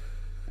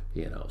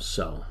 you know.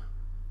 So,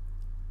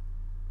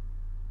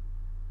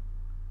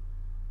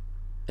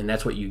 and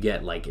that's what you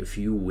get, like, if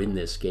you win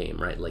this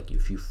game, right? Like,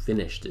 if you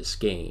finish this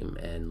game,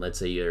 and let's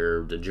say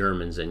you're the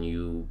Germans and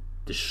you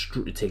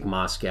take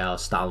Moscow,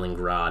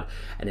 Stalingrad,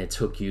 and it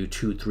took you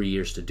 2-3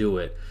 years to do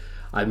it.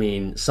 I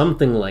mean,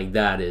 something like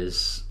that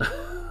is,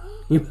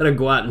 you better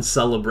go out and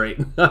celebrate.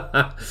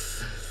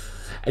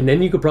 And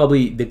then you could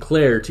probably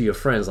declare to your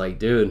friends, like,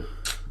 dude,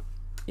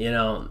 you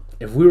know,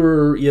 if we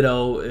were, you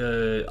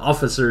know,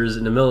 officers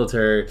in the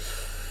military,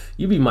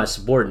 You be my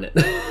subordinate.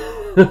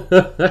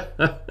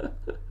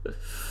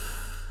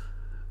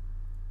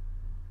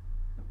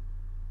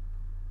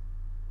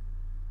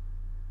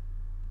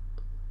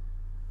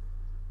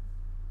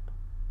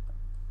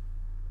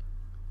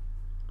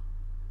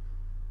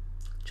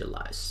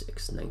 July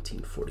 6,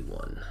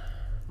 1941.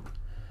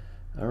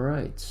 All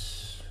right.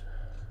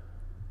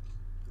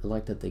 I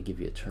like that they give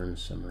you a turn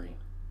summary.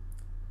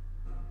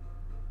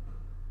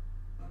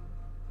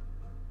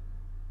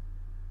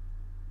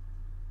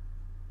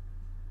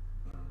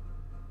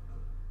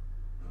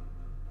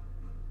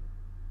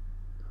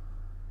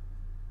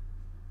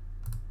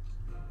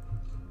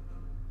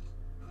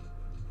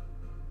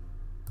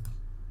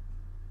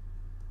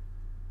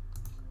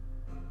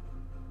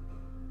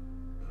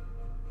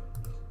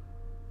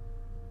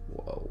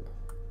 Whoa.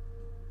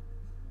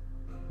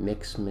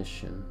 Mixed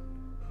mission.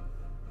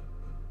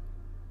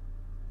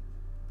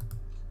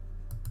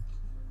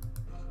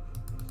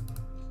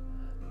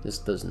 This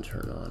doesn't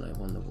turn on. I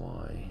wonder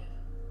why.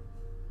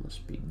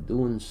 Must be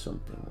doing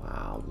something.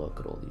 Wow,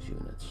 look at all these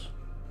units.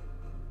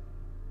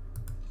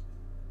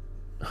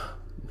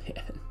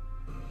 Man.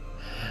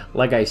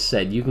 Like I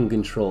said, you can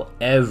control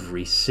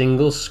every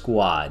single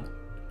squad.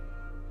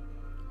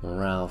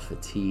 Morale,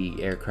 fatigue,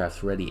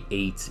 aircraft ready,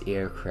 8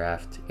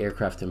 aircraft,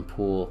 aircraft in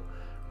pool,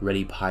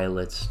 ready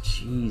pilots.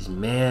 Jeez,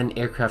 man,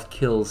 aircraft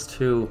kills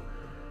too.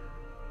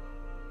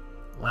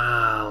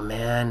 Wow,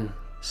 man.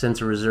 Sent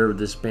to reserve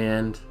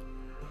disband.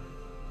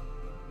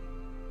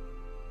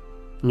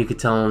 And you could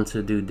tell them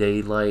to do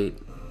daylight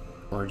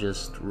or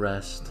just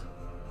rest.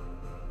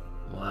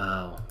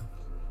 Wow.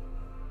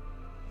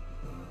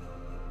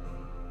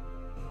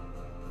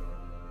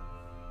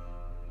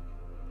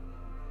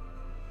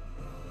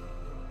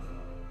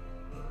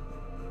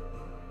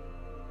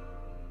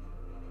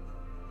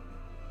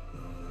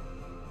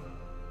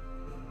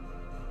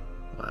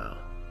 Wow.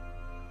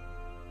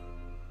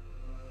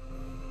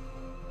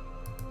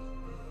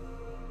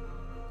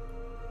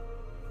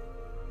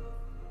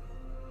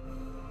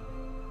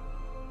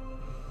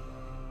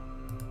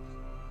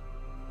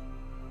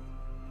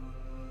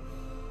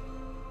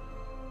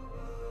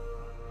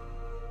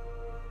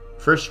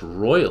 First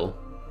Royal.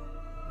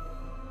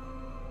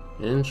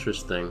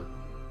 Interesting.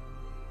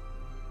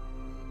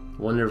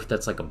 Wonder if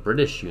that's like a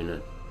British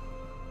unit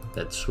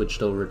that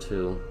switched over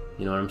to,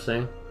 you know what I'm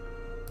saying?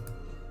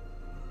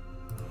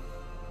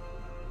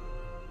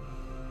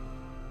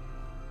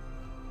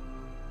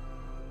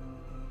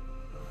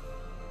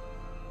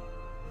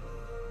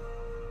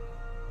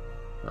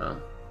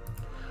 Wow.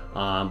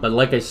 But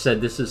like I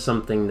said, this is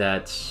something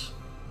that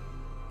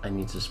I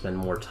need to spend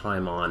more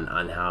time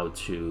on how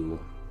to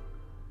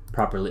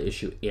properly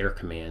issue air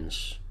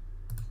commands,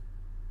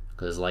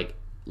 because like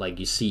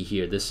you see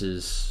here, this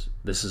is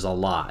a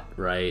lot,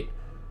 right?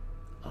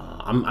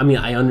 I mean,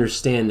 I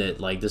understand that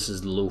like this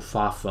is the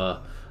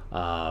Luftwaffe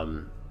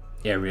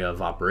area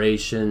of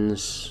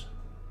operations,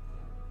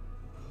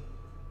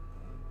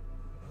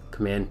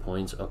 command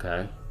points.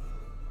 Okay.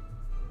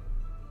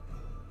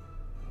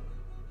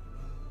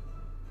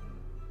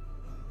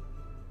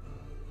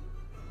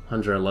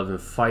 $111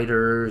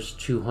 fighters,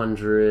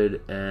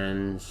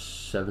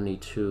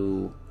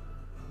 272.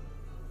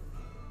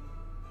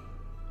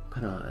 What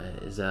kind of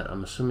is that?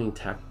 I'm assuming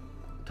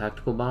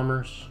tactical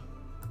bombers,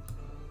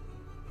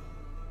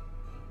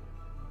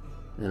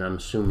 and I'm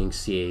assuming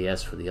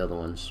CAS for the other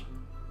ones.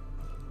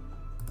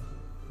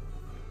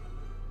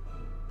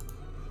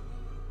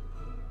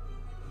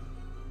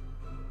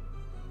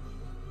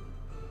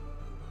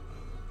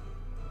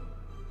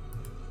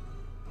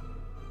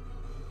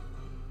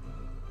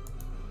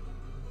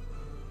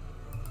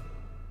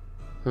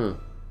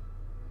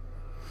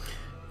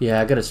 Yeah,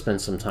 I gotta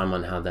spend some time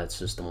on how that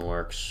system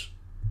works.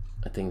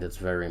 I think that's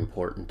very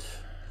important.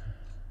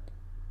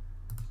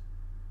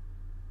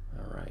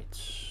 Alright.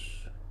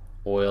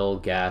 Oil,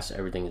 gas,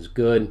 everything is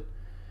good.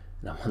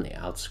 And I'm on the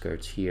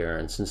outskirts here,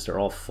 and since they're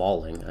all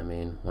falling, I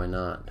mean, why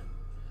not?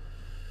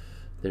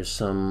 There's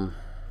some...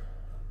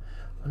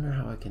 I wonder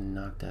how I can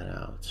knock that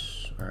out.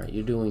 Alright,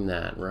 you're doing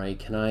that, right?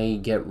 Can I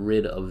get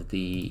rid of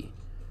the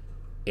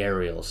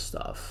aerial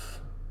stuff?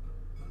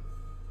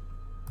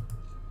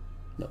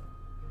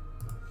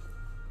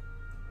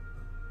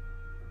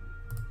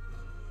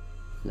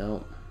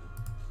 No.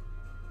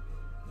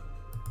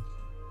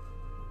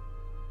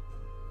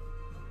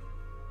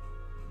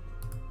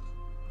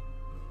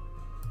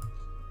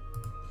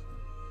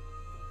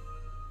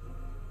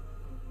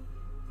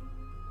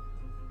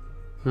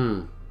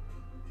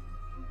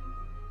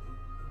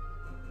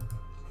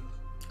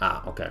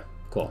 Ah, okay.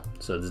 Cool.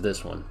 So it's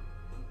this one.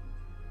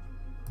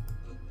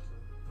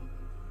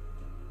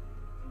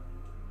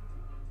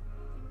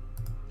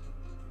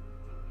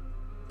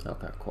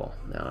 Okay, cool.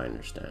 Now I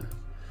understand.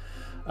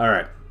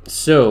 Alright,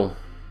 so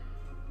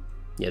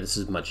yeah, this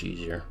is much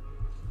easier.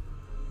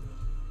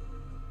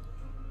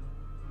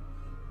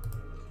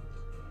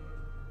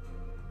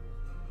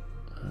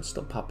 It's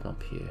still popping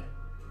up here.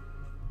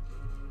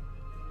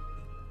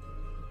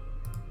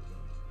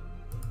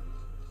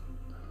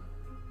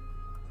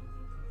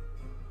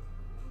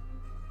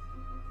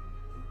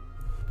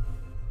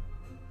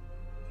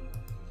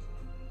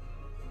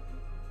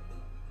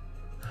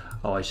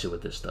 Oh, I see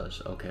what this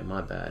does. Okay,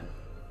 my bad.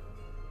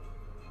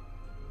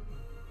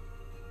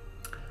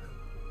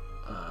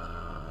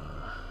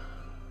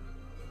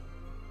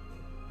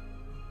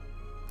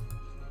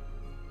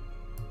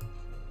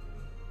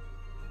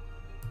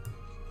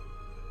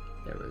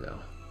 There we go.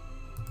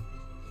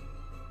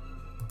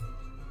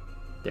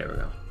 There we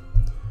go.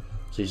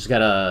 So you just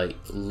gotta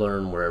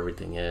learn where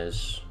everything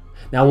is.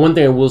 Now, one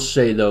thing I will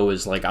say though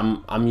is like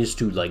I'm used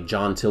to like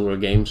John Tiller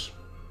games,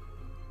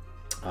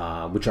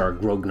 which are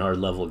Grognard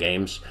level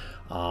games.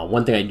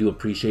 One thing I do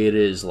appreciate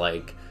is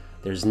like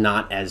there's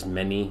not as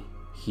many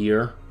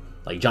here.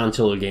 Like John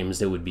Tiller games,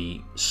 there would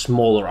be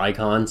smaller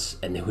icons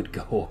and they would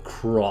go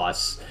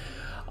across,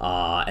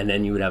 and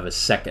then you would have a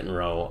second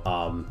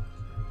row.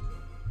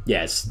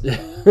 Yes,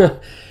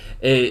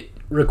 it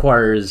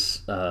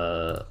requires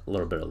a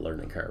little bit of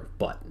learning curve,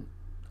 but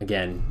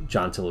again,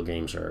 John Tiller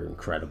games are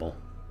incredible.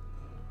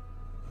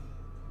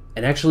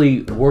 And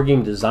actually,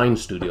 Wargame Design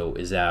Studio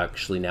is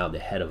actually now the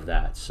head of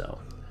that, so.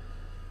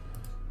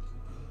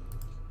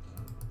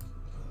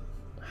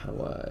 How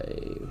do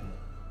I...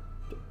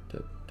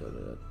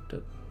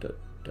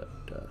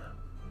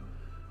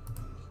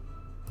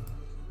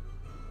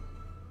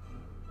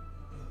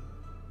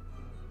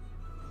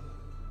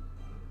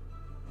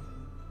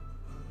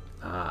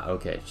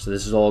 okay, so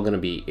this is all going to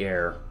be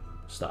air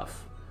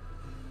stuff.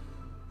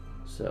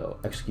 So,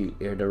 execute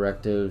air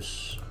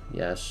directives,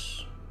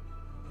 yes.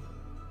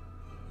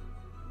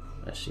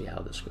 I see how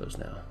this goes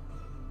now.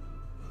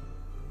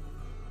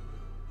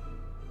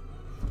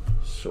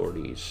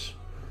 Sorties.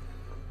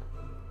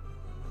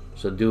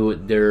 So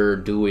they're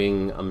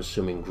doing, I'm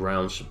assuming,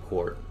 ground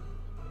support.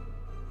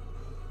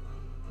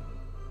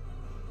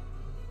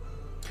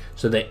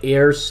 So the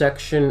air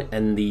section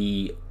and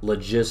the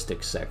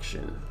logistics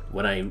section,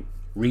 when I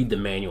read the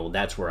manual,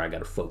 that's where I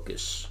gotta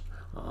focus.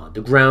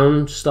 The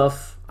ground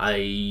stuff,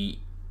 I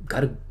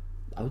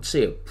would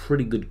say, a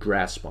pretty good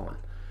grasp on.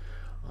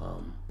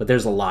 But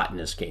there's a lot in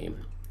this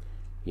game,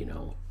 you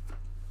know.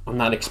 I'm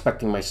not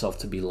expecting myself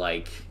to be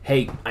like,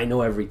 hey, I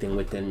know everything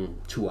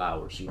within 2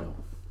 hours, you know.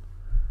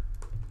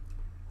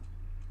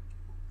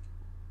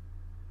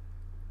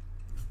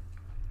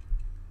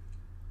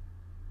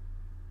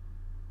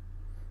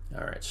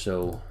 Alright,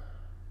 so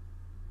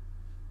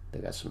they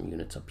got some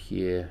units up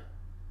here,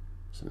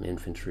 some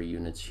infantry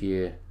units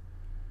here,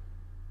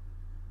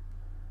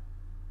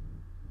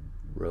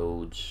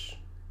 roads,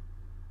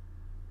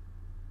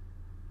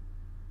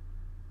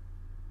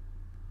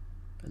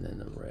 and then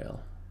the rail.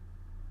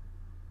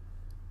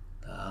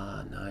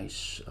 Ah,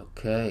 nice.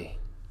 Okay.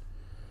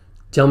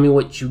 Tell me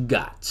what you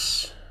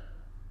got.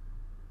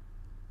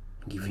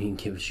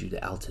 Gives you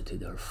the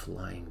altitude of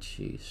flying.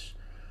 Jeez.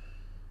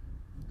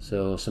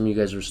 So some of you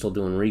guys are still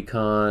doing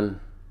recon.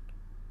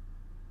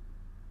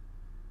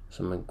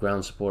 Some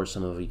ground support.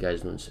 Some of you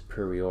guys doing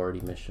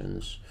superiority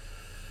missions.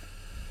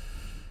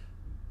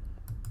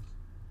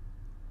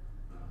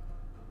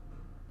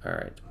 All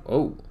right.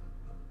 Oh,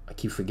 I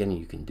keep forgetting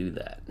you can do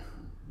that.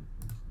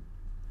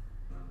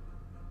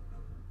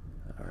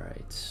 All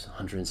right,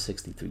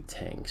 163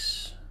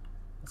 tanks.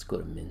 Let's go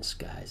to Minsk,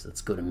 guys.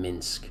 Let's go to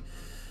Minsk.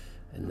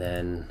 And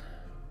then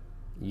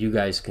you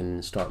guys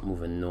can start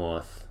moving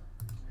north.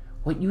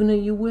 What unit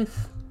are you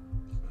with?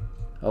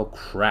 Oh,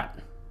 crap.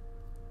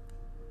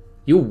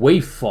 You're way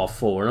far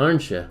forward,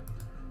 aren't you?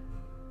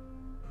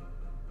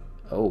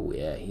 Oh,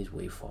 yeah, he's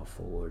way far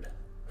forward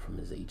from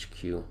his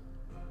HQ.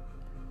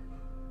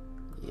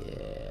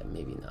 Yeah,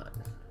 maybe not.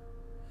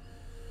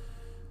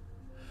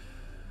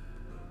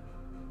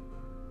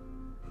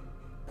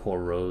 Poor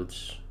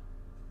roads,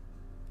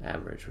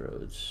 average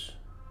roads.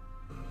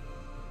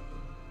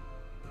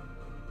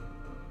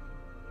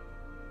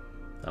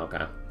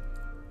 Okay.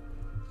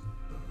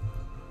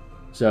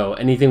 So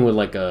anything with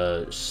like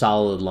a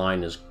solid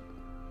line is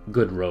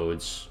good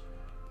roads.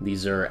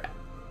 These are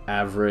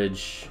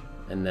average,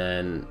 and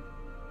then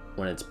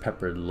when it's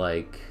peppered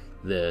like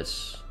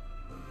this,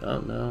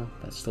 oh no,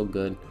 that's still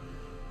good.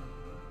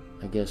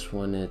 I guess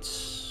when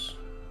it's,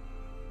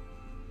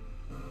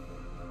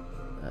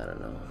 I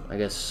don't know, I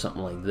guess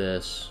something like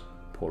this,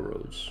 poor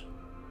roads.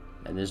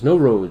 And there's no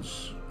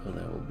roads. Oh,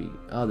 that will be,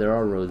 oh, there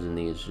are roads in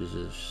these, it's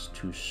just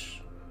too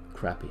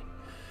crappy.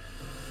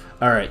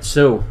 Alright,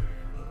 so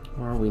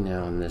where are we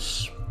now in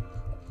this?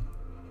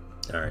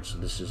 Alright, so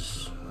this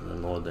is the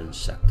northern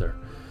sector.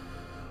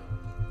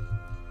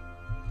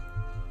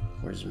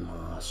 Where's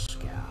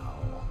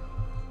Moscow?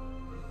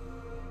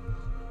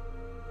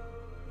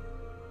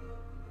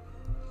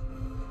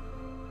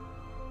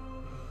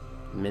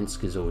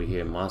 Minsk is over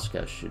here.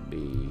 Moscow should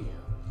be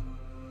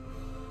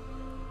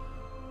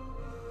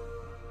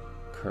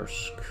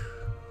Kursk.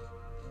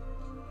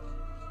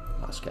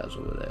 Moscow's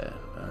over there.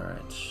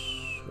 Alright.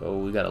 So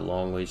we got a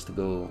long ways to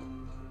go.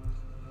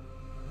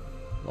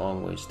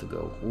 Long ways to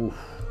go. Oof.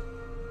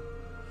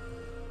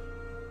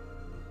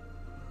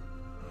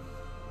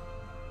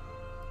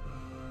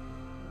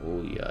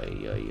 Oh,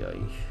 yay.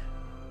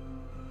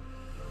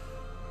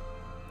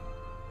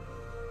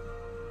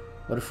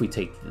 What if we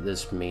take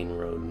this main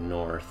road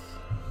north?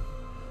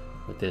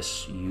 with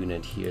this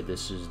unit here.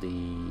 This is the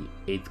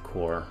 8th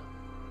Corps.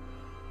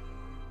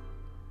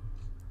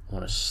 I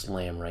want to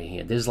slam right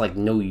here. There's like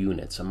no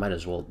units. I might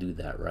as well do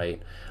that, right?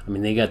 I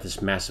mean, they got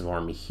this massive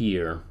army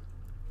here.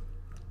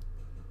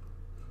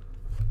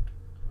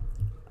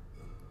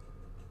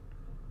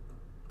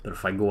 But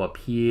if I go up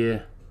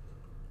here,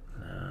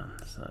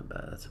 that's not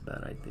bad. That's a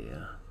bad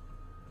idea.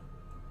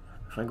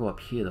 If I go up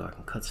here, though, I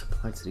can cut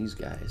supply to these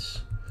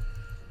guys.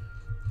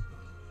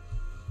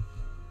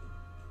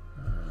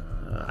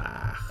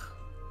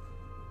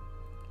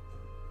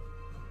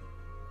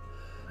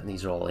 And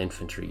these are all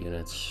infantry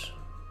units,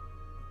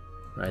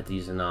 right?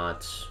 These are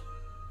not.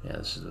 Yeah,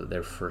 this is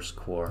their 1st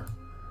Corps.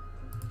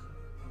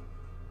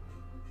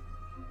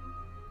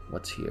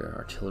 What's here?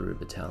 Artillery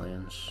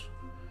battalions.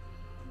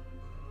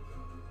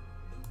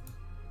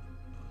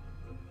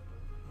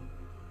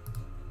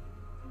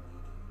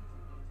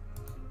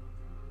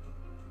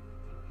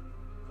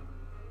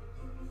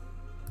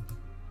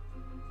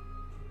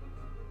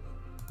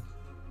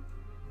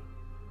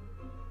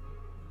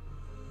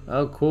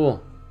 Oh,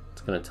 cool.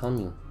 It's gonna tell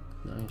me.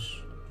 Nice.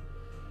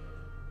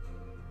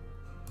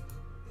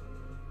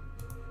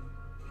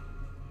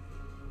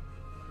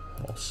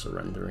 All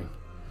surrendering.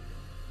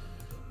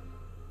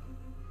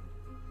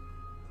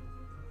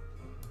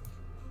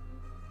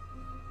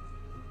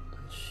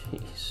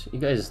 Jeez. You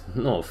guys,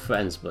 no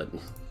offense, but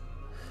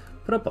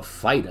put up a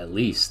fight at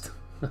least.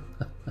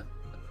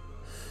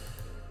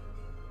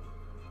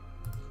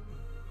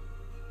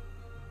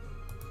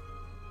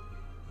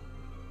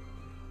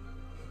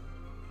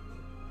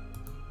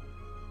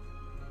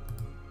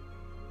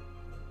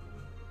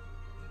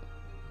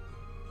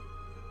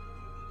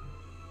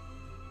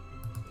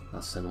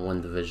 I'll send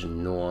 1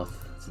 division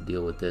north to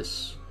deal with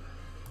this.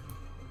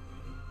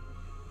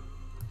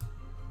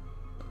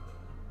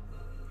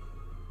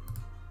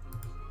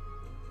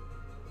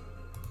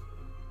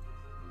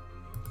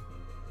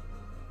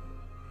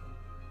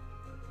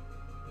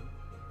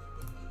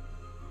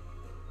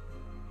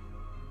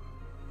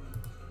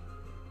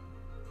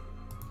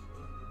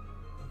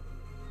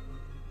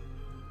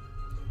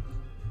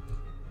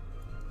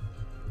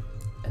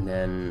 And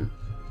then,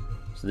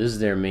 so this is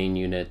their main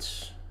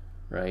units.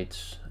 Right,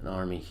 an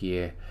army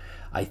here.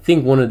 I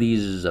think one of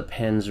these is a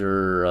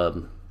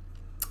Panzer.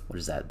 What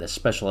is that? The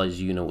specialized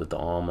unit with the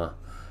armor.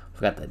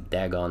 Forgot the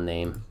daggone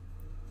name.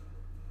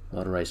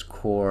 Motorized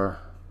Corps.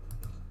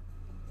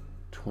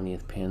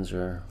 20th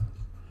Panzer.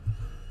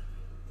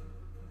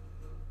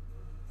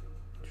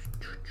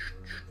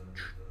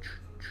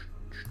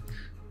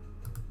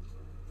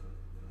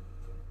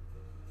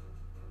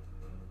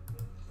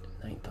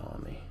 Ninth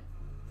Army.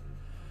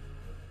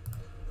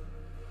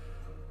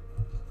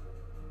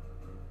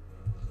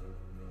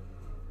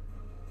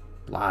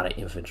 A lot of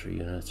infantry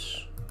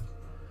units.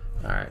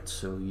 Alright,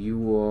 so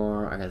you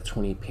are... I got a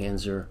 20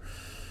 Panzer.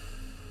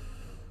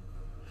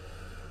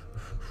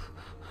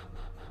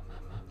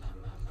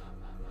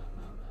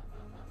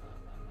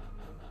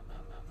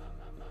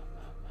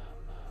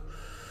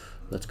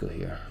 Let's go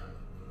here.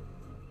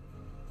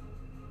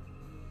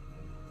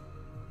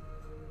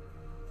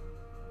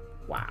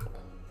 Wow.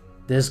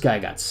 This guy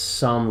got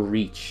some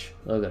reach.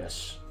 Look at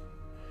this.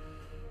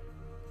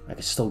 I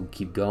can still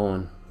keep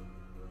going.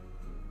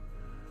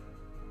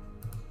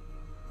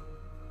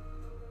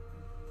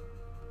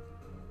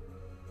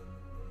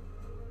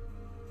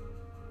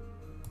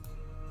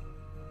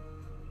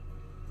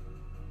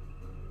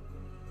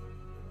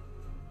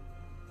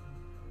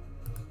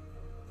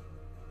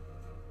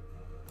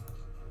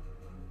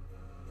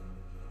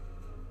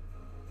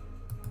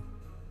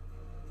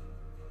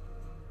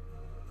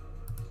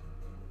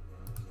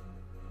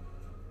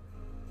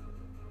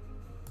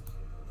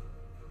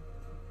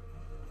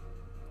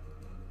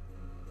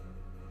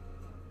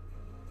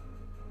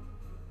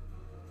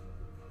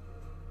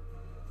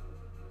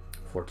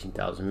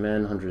 $14,000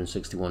 men,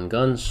 161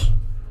 guns.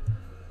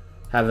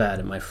 Have at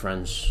it, my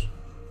friends.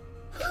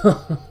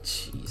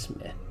 Jeez,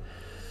 man.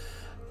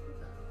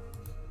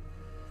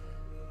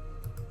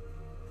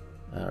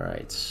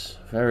 Alright,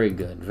 very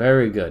good,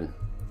 very good.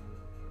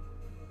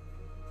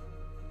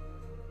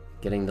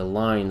 Getting the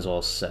lines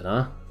all set,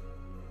 huh?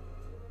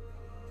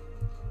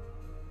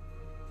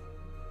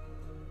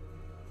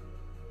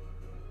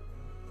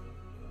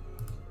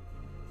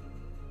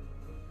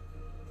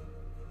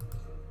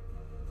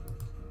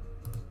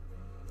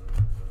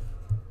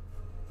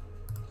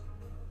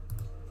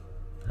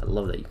 I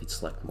love that you could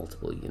select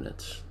multiple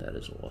units. That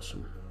is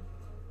awesome.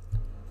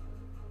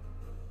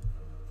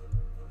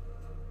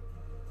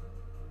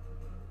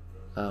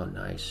 Oh,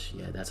 nice.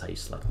 Yeah, that's how you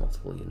select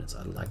multiple units.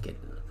 I like it.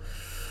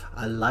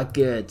 I like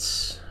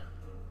it.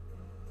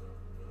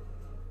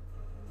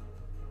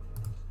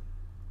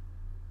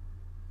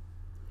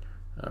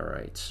 All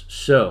right.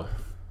 So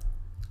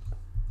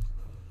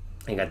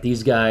I got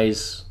these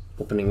guys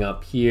opening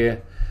up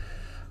here.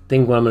 I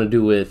think what I'm going to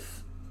do with...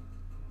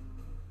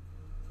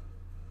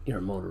 You're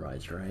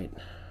motorized, right?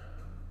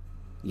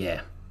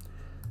 Yeah.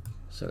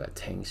 So I got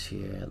tanks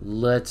here.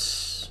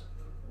 Let's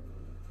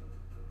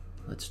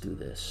do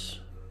this.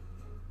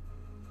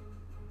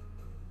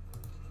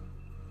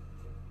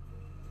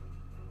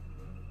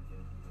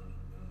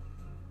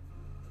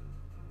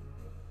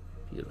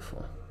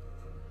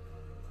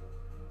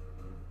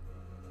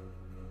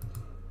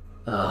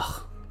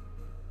 Ugh.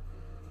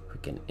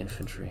 Freaking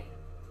infantry.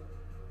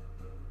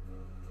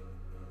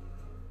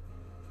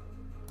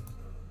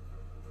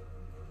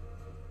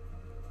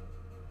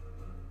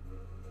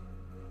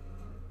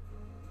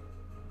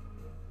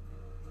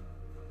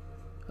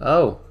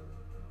 Oh.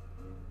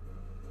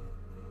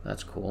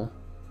 That's cool.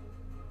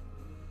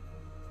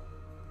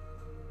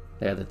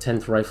 Yeah, the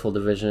 10th Rifle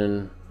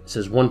Division. It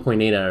says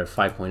 1.8 out of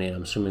 5.8.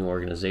 I'm assuming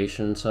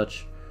organization and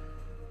such.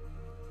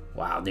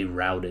 Wow, they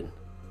routed.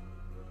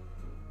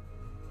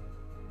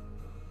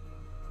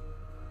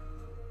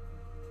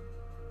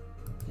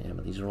 Yeah,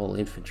 but these are all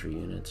infantry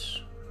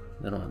units.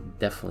 They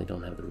definitely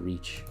don't have the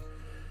reach.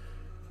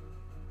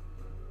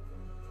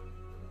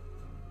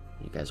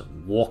 You guys are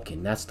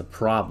walking. That's the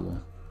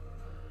problem.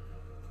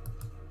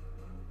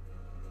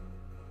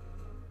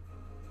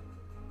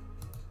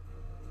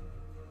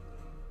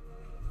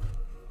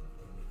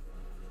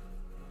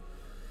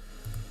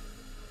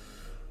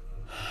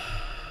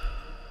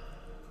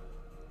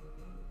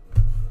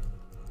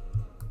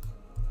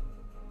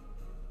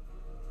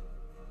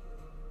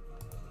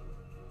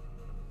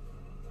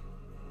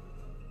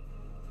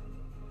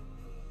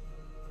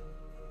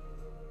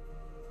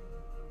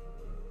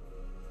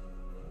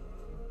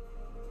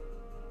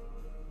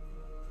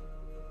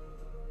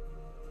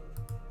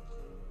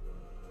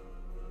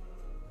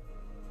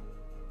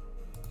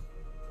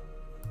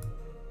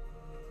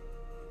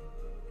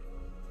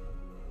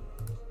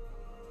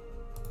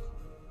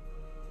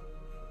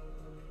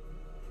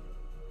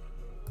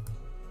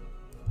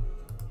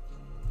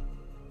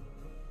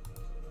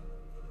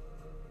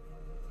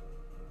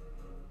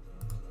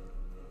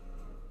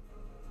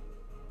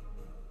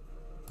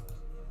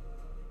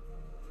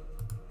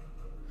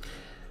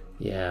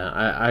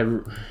 Yeah,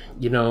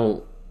 you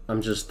know,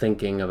 I'm just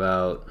thinking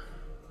about.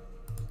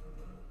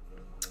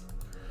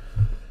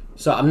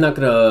 So I'm not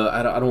gonna.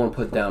 I don't want to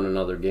put down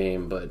another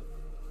game, but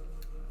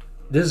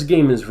this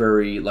game is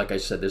very, like I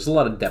said, there's a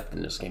lot of depth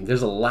in this game.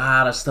 There's a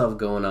lot of stuff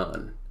going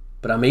on,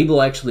 but I'm able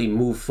to actually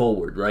move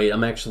forward, right?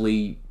 I'm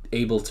actually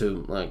able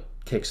to like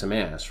kick some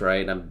ass,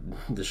 right? I've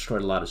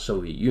destroyed a lot of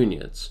Soviet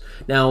units.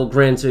 Now,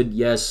 granted,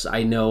 yes,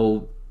 I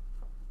know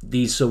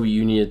these Soviet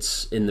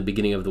units in the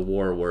beginning of the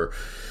war were,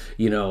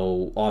 you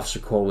know, Officer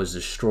Corps was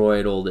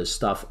destroyed, all this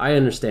stuff. I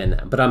understand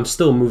that, but I'm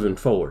still moving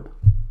forward.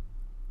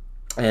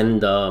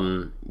 And,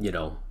 you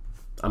know,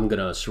 I'm going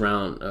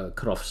to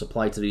cut off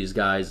supply to these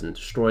guys and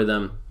destroy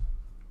them.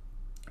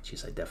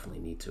 Jeez, I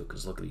definitely need to,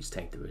 because look at these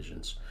tank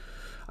divisions.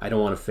 I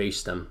don't want to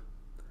face them.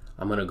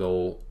 I'm going to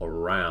go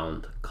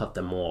around, cut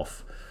them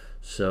off.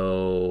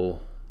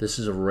 So this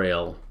is a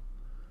rail.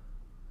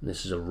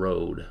 This is a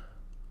road.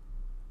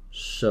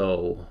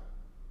 So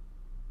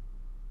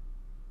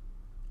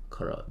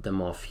cut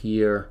them off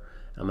here.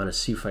 I'm going to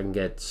see if I can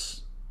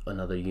get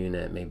another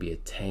unit, maybe a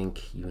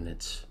tank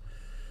unit.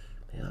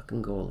 Maybe I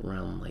can go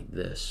around like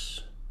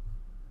this.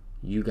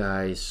 You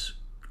guys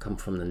come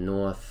from the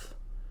north.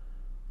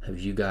 Have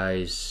you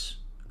guys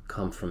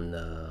come from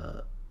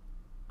the...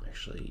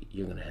 Actually,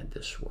 you're going to head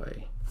this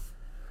way.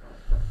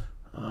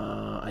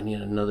 I need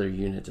another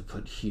unit to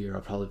put here.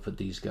 I'll probably put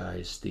these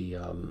guys, the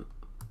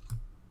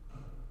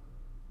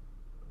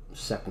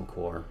Second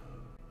Corps,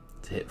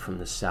 to hit from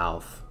the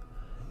south.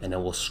 And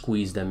then we'll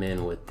squeeze them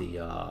in with the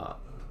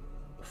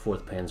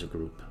 4th Panzer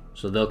Group.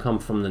 So they'll come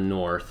from the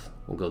north.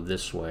 We'll go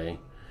this way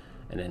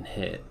and then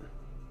hit.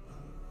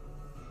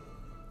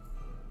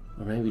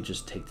 Or maybe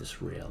just take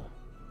this rail.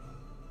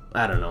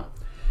 I don't know.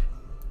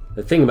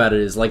 The thing about it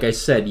is, like I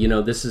said, you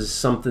know, this is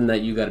something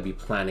that you got to be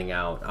planning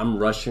out. I'm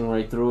rushing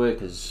right through it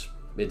because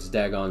it's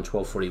daggone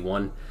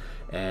 12:41.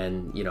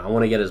 And, you know, I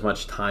want to get as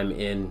much time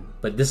in.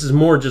 But this is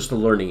more just a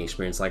learning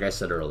experience, like I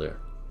said earlier.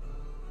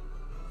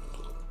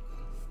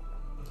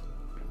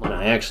 When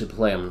I actually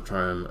play, I'm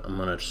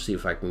gonna see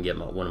if I can get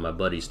one of my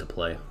buddies to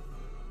play.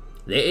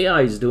 The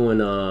AI is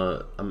doing.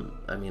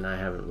 I mean, I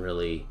haven't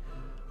really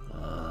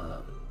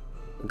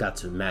got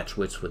to match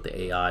wits with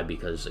the AI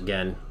because,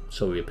 again,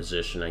 Soviet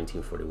position,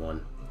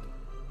 1941.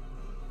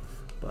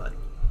 But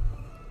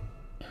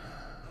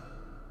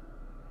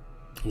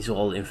these are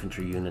all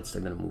infantry units.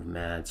 They're gonna move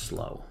mad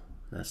slow.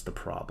 That's the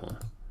problem.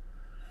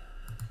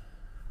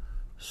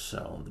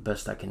 So the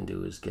best I can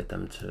do is get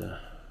them to.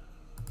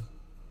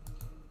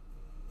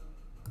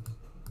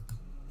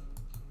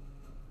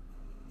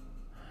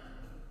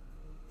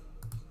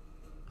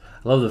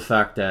 I love the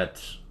fact that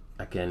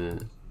I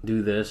can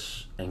do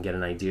this and get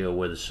an idea of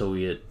where the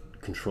Soviet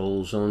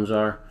control zones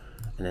are,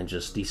 and then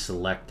just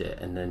deselect it,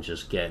 and then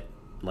just get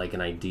like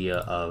an idea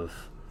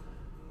of.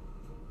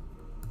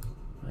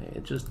 Wait,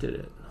 it just did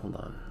it. Hold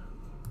on.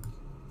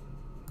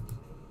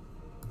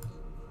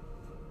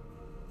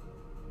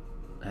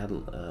 I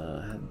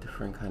had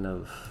different kind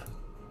of.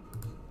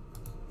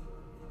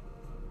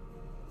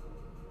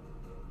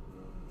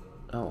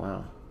 Oh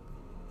wow.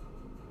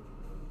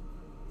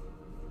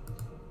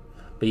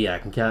 But yeah, I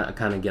can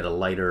kind of get a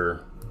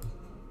lighter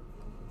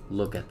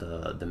look at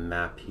the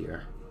map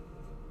here.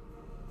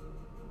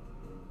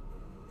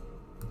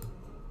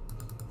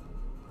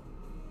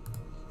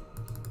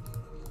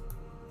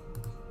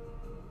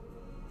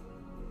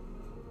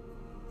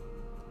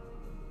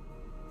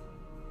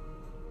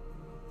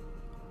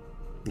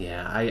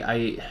 Yeah,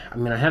 I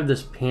mean, I have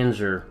this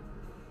Panzer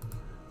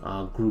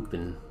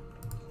grouping.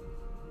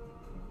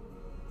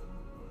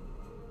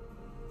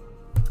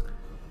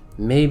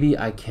 Maybe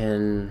I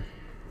can...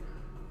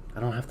 I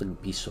don't have to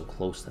be so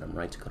close to them,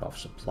 right, to cut off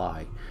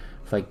supply.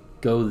 If I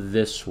go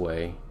this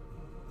way,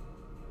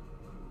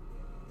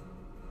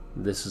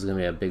 this is going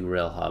to be a big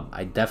rail hub.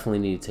 I definitely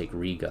need to take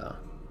Riga.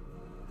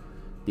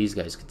 These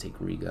guys could take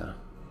Riga.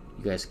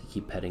 You guys can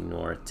keep heading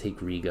north,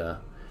 take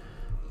Riga.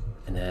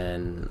 And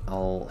then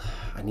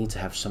I need to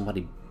have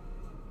somebody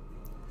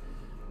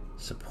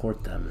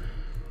support them.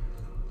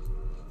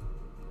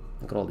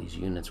 Look at all these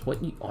units. What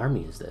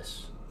army is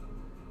this?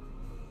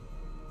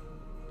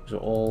 These are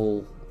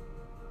all...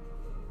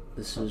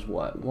 This is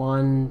what?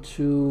 1,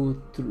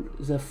 2, 3...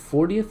 Is that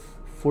 40th?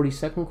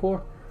 42nd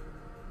Corps?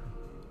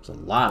 There's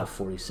a lot of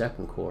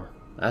 42nd Corps.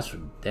 That's for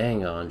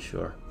dang on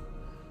sure.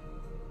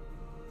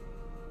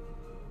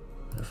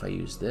 If I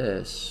use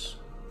this...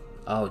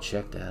 Oh,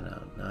 check that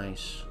out.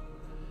 Nice.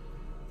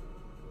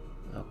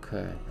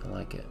 Okay, I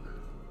like it.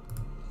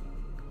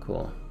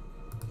 Cool.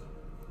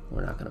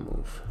 We're not gonna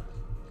move.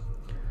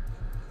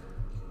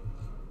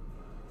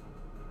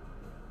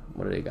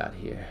 What do they got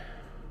here?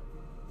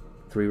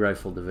 3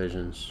 rifle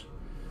divisions.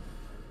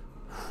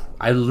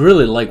 I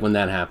really like when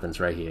that happens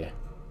right here.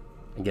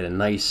 I get a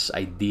nice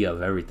idea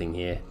of everything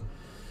here.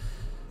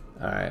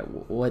 Alright,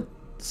 what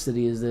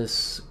city is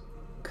this?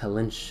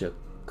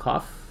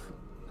 Kalinchikov?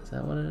 Is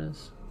that what it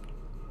is?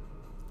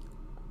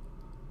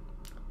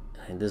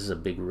 And this is a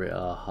big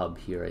hub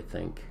here, I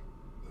think.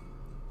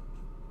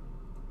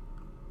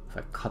 If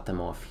I cut them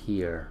off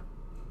here,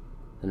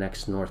 the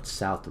next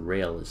north-south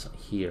rail is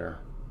here.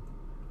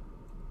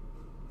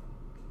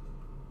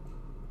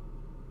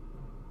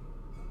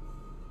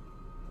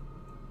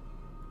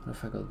 What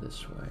if I go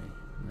this way?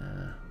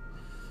 Nah.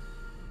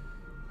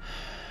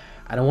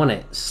 I don't want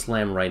to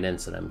slam right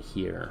into them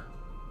here.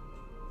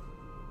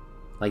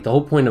 Like, the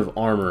whole point of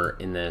armor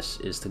in this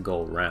is to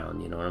go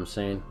around, you know what I'm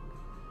saying?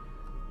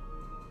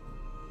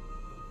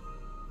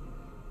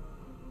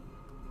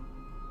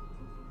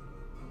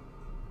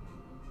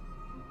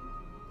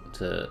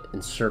 To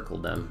encircle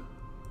them,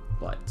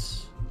 but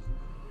see,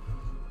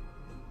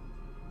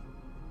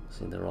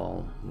 they're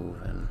all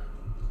moving.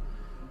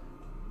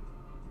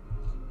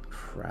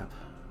 Crap.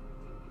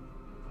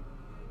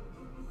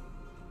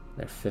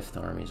 Their 5th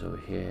army's over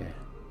here.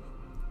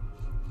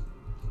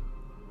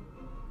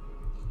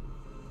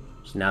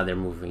 So now they're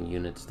moving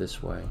units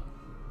this way.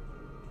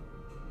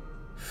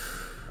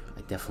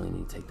 I definitely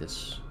need to take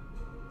this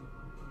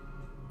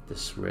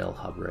rail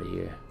hub right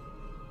here.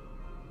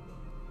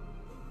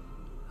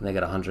 And they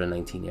got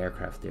 119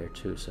 aircraft there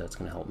too, so that's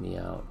gonna help me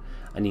out.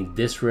 I need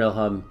this rail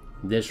hub,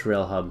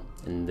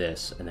 and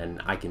this, and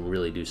then I can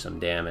really do some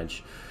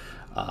damage.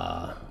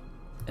 And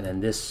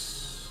then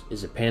this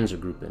is a panzer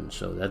grouping,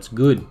 so that's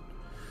good.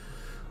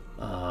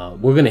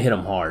 We're gonna hit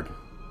them hard.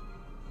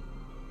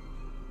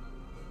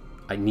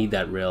 I need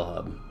that rail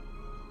hub.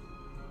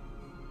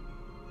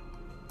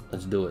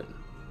 Let's do it.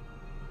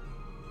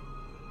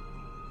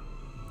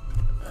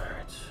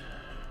 Alright.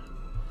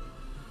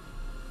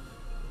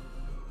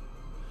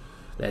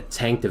 That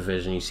tank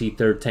division, you see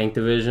 3rd Tank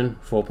Division?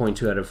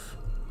 4.2 out of...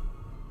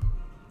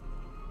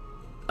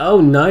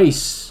 Oh,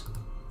 nice!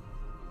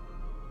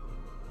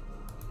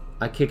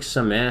 I kicked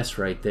some ass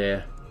right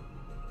there.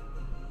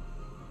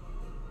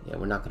 Yeah,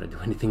 we're not going to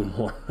do anything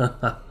more.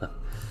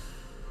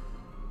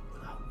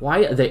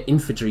 Why are there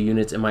infantry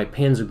units in my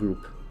panzer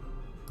group?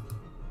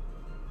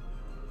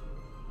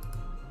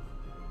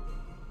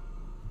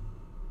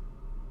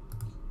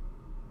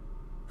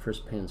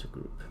 First panzer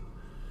group.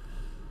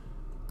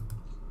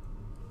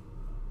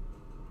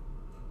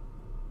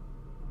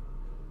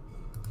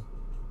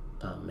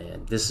 Oh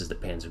man, this is the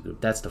panzer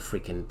group. That's the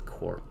freaking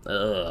corps.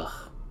 Ugh.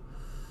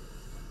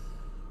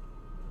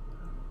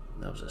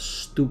 That was a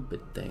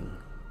stupid thing.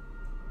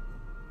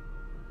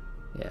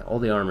 Yeah, all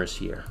the armor's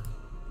here.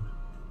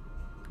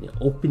 Yeah,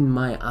 open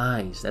my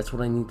eyes. That's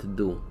what I need to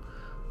do.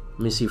 Let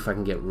me see if I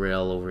can get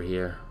rail over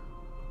here.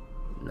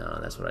 No,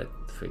 that's what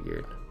I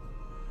figured.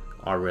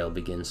 Our rail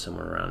begins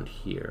somewhere around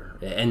here.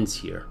 It ends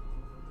here.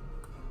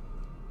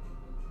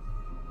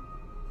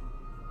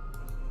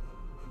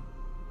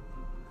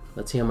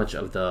 Let's see how much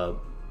of the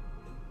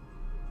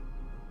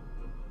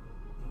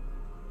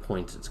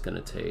points it's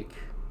gonna take.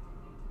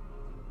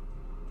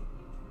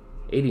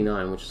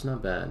 89, which is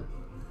not bad.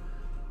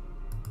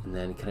 And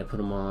then can I put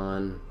them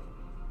on?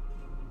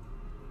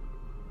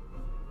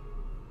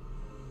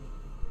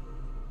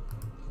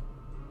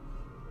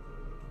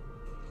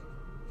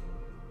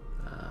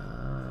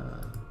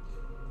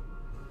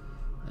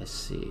 I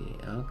see.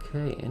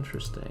 Okay,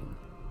 interesting.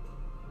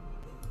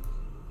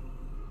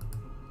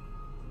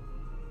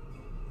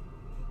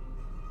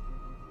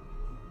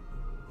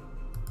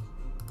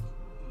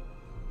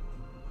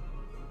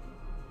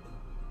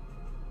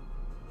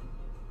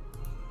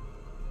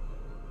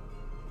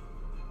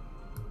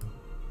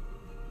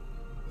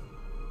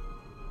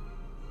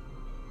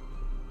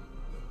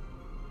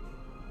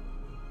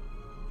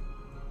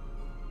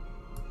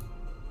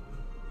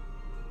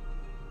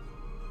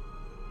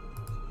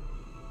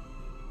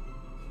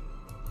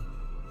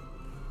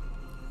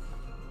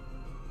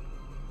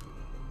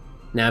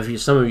 Now,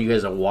 if some of you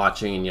guys are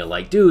watching and you're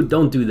like, dude,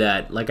 don't do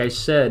that. Like I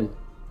said,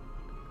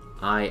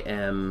 I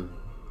am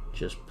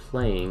just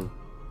playing.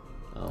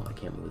 Oh, I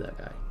can't move that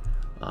guy.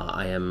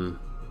 I am,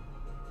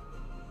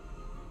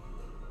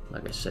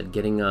 like I said,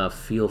 getting a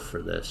feel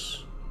for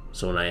this.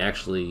 So when I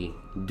actually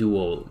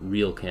do a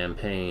real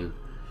campaign.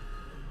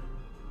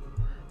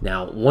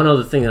 Now, one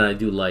other thing that I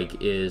do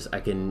like is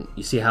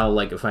you see how,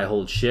 like, if I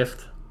hold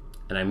shift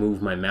and I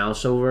move my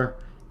mouse over,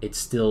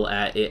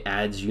 it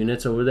adds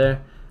units over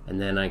there,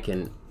 and then I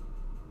can,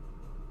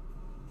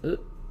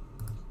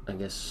 I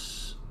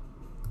guess,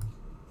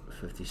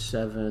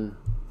 57,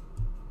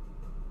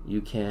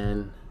 you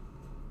can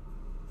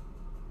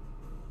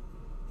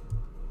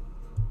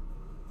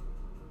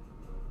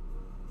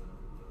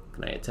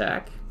I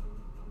attack?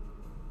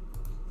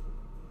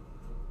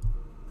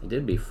 I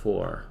did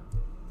before.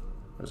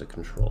 There's a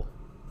control.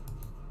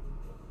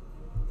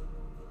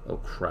 Oh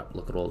crap,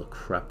 look at all the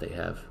crap they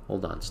have.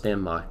 Hold on,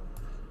 stand by.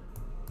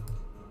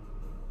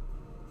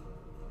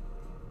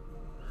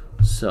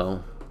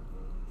 So,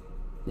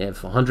 they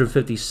have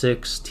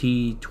 156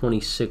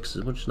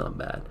 T-26s, which is not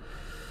bad.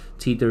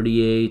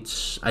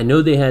 T-38s. I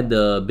know they had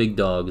the big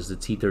dogs, the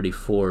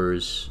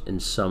T-34s in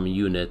some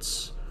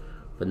units,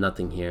 but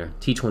nothing here.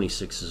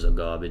 T-26s are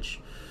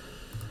garbage.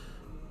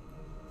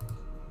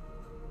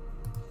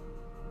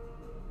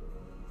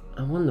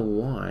 I wonder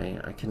why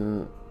I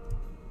can...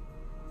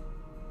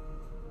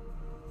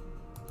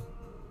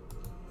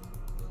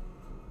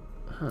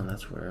 Huh,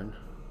 that's weird.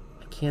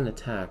 I can't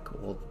attack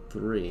all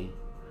three.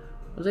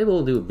 I was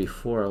able to do it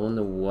before. I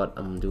wonder what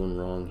I'm doing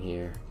wrong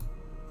here.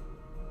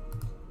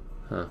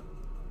 Huh.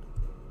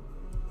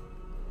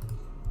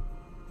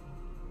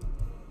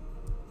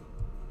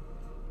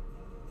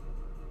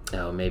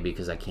 Oh, maybe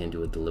because I can't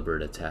do a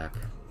deliberate attack.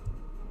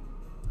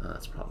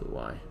 That's probably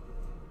why.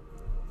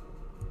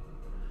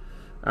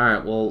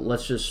 Alright, well,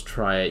 let's just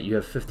try it. You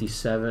have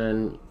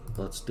 57.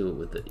 Let's do it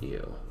with the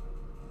EU.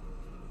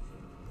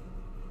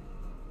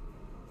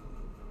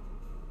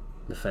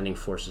 Defending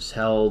forces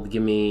held.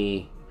 Give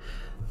me...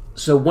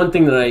 So one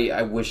thing that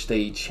I wish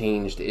they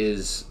changed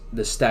is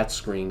the stat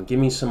screen. Give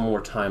me some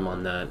more time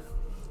on that.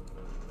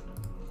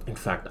 In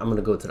fact, I'm going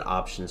to go to the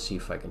options, see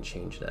if I can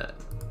change that.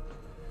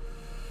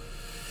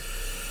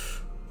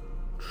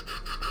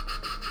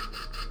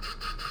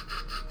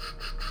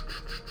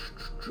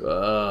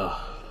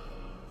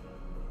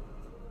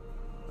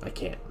 I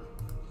can't.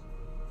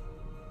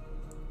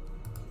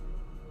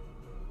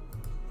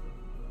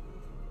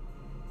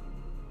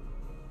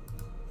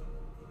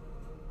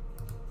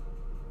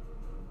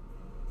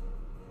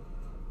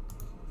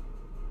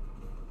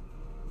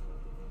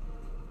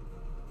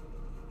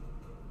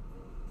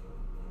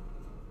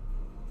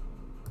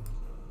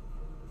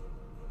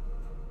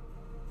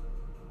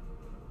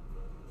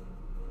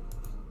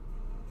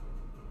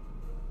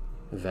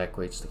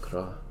 Evacuates the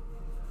Kra.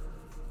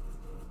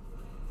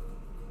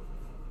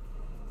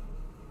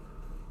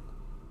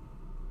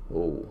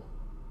 Oh.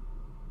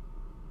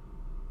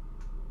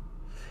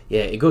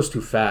 Yeah, it goes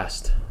too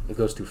fast. It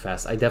goes too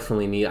fast. I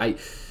definitely need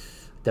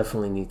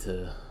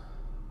to...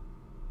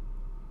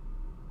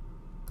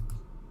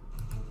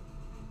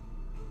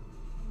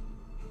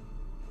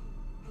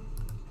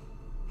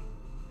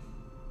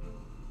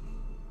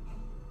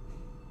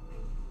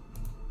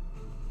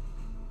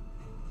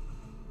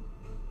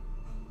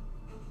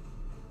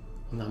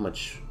 I wonder how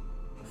much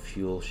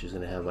fuel she's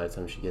gonna have by the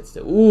time she gets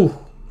there. Ooh!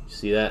 You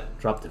see that?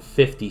 Dropped to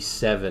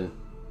 57.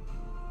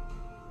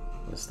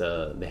 That's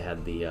they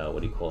had the,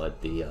 what do you call it?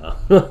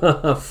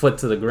 The foot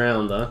to the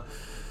ground, huh?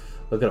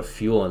 Look at the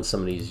fuel on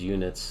some of these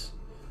units.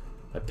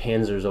 My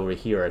Panzers over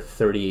here are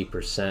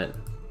 38%.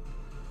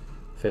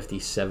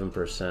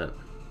 57%.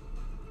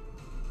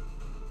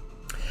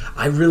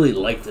 I really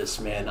like this,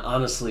 man.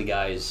 Honestly,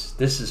 guys,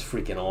 this is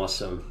freaking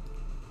awesome.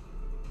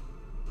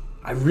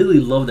 I really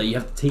love that you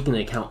have to take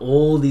into account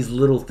all these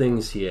little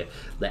things here.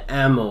 The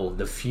ammo,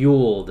 the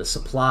fuel, the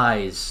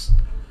supplies,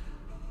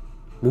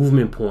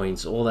 movement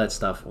points, all that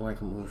stuff. Or I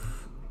can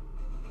move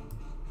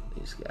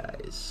these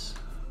guys.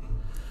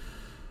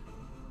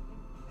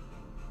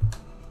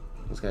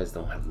 Those guys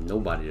don't have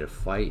nobody to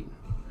fight.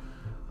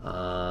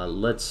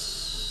 Let's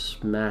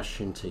smash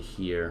into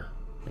here.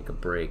 Make a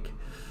break.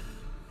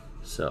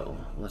 So,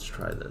 let's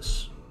try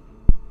this.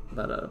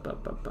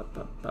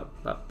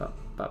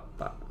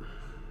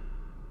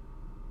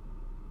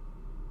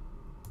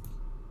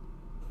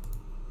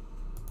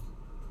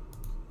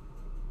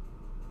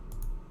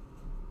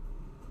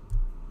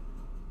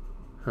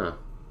 Huh.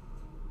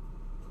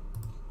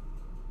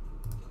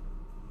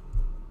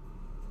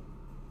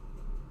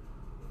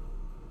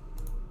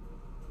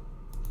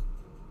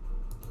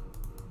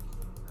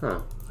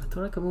 Huh. I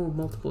thought I could move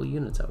multiple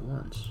units at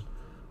once.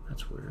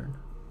 That's weird.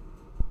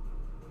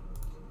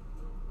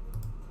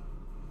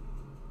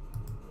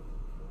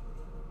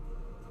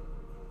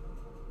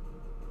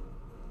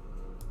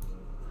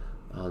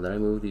 Oh, did I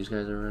move these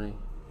guys already?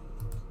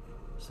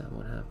 Is that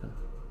what happened?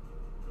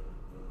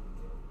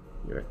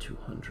 You're at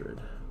 200.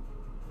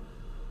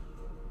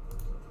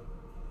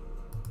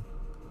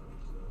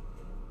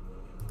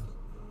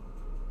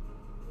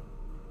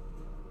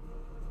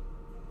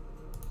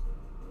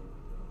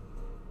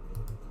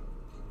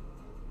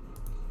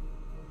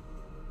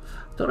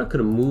 thought I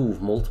could have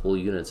moved multiple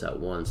units at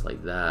once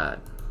like that.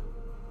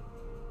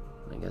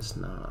 I guess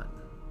not.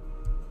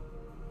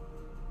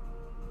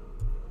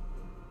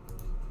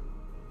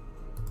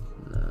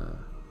 No.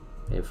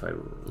 Maybe if I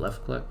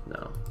left click?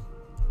 No.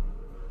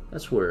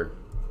 That's weird.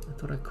 I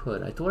thought I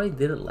could. I thought I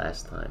did it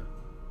last time.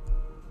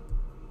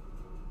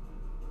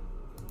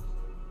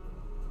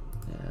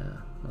 Yeah,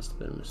 must have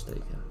been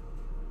mistaken.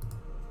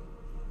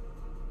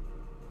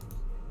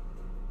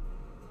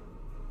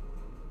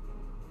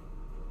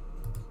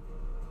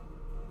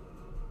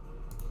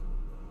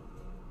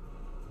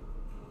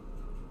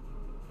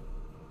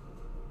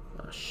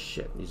 Oh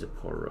shit, these are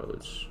poor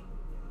roads.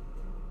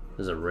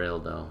 There's a rail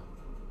though.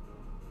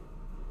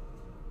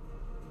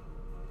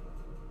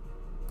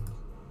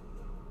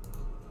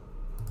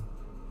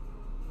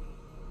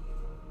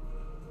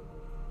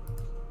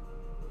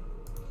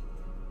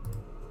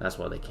 That's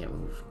why they can't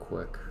move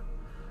quick.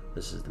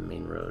 This is the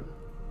main road.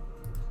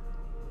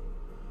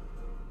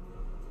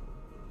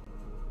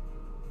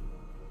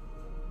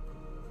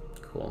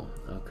 Cool,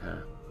 okay.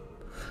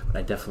 But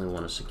I definitely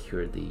want to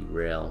secure the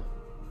rail.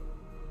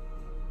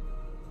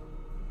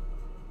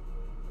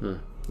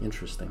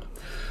 Interesting.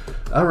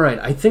 All right,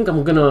 I think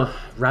I'm gonna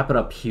wrap it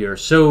up here.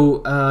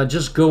 So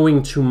just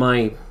going to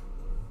my,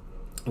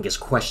 I guess,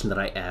 question that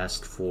I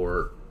asked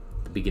for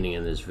the beginning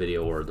of this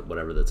video, or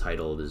whatever the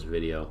title of this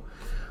video.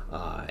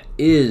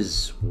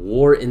 Is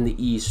War in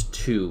the East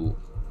 2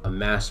 a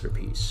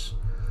masterpiece?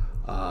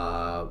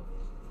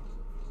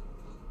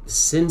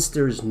 Since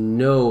there's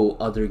no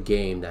other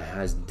game that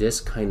has this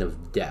kind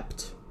of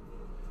depth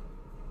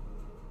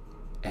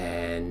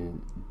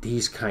and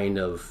these kind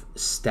of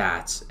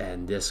stats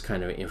and this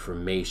kind of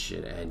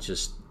information, and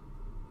just,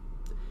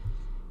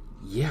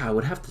 yeah, I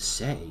would have to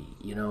say,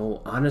 you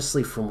know,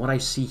 honestly, from what I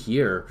see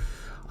here,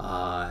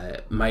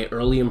 my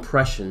early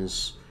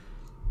impressions,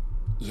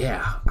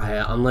 yeah,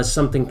 unless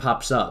something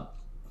pops up,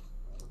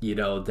 you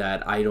know,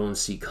 that I don't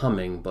see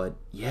coming. But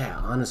yeah,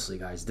 honestly,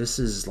 guys, this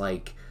is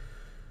like,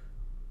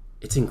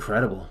 it's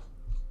incredible.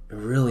 It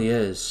really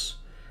is.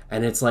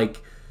 And it's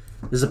like,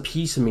 there's a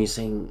piece of me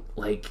saying,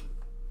 like,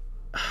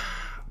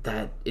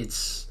 that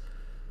it's,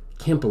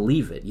 can't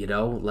believe it, you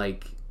know?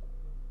 Like,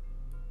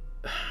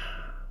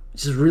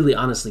 just really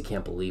honestly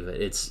can't believe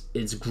it. It's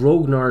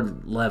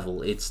Grognard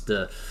level. It's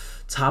the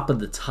top of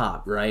the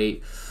top,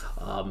 right?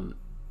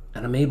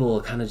 And I'm able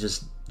to kind of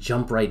just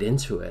jump right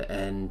into it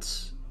and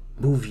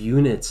move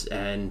units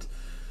and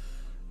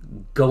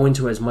go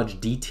into as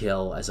much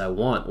detail as I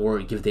want, or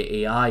give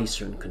the AI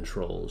certain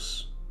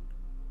controls.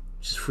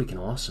 Which is freaking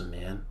awesome,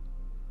 man.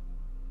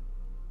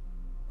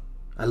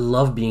 I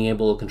love being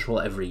able to control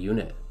every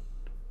unit.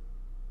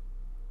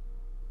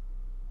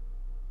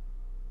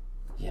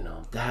 You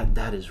know,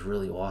 that is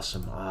really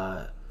awesome.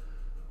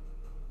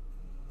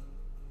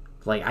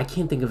 Like, I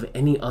can't think of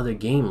any other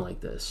game like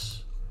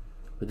this,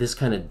 with this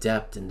kind of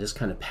depth and this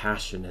kind of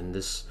passion and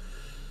this,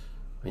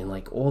 I mean,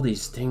 like, all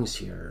these things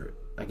here.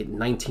 I get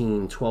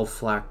 19, 12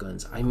 flak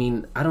guns. I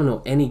mean, I don't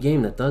know any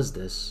game that does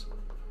this.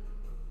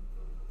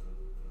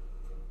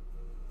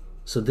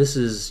 So this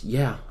is,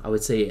 yeah, I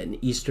would say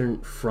an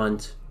Eastern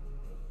Front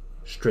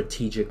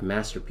strategic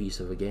masterpiece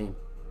of a game.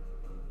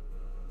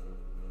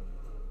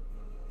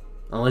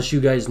 Unless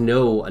you guys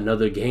know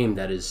another game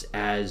that is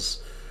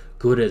as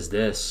good as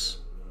this,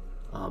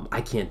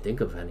 I can't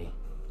think of any,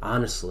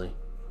 honestly.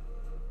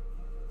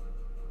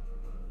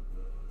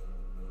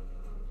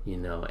 You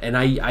know, and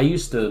I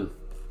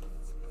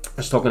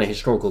was talking to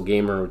Historical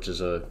Gamer, which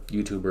is a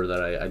YouTuber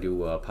that I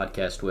do a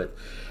podcast with,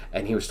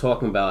 and he was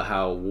talking about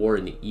how War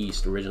in the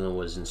East originally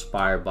was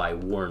inspired by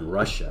War in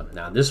Russia.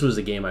 Now, this was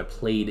a game I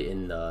played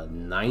in the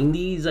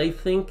 90s, I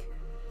think,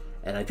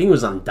 and I think it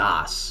was on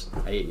DOS.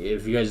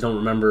 If you guys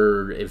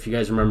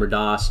remember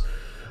DOS,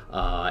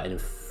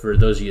 and for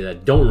those of you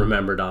that don't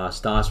remember DOS,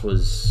 DOS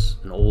was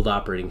an old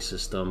operating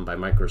system by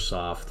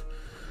Microsoft.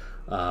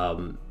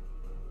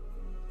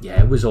 Yeah,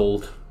 it was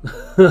old.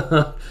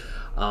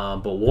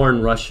 But War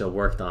in Russia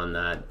worked on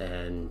that,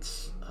 and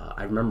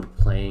I remember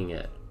playing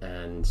it,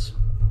 and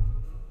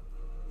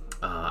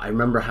I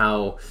remember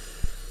how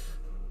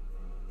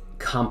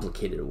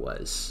complicated it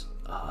was,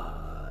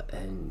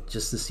 and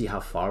just to see how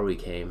far we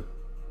came,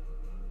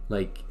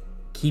 like,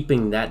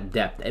 keeping that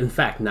depth. In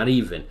fact, not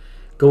even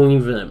going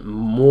even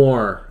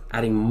more,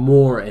 adding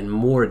more and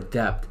more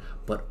depth,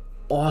 but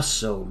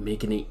also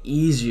making it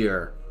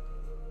easier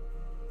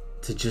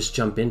to just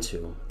jump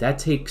into. That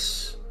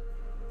takes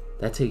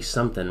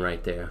something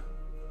right there.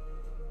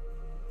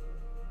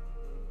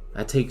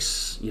 That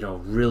takes, you know,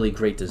 really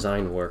great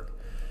design work.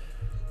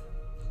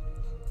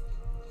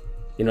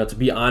 You know, to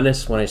be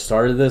honest, when I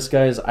started this,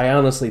 guys, I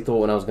honestly thought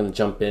when I was going to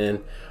jump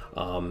in,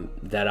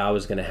 that I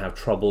was going to have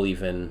trouble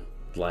even,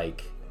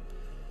 like,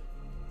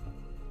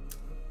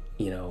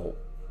 you know,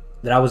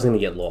 that I was going to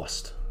get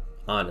lost.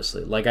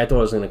 Honestly, like, I thought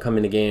I was going to come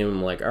in the game,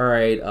 I'm like, all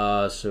right,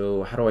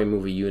 so how do I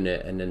move a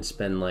unit, and then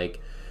spend, like,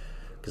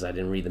 because I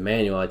didn't read the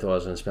manual, I thought I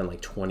was going to spend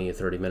like 20 or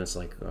 30 minutes,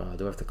 like,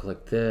 do I have to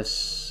click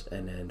this,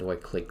 and then do I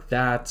click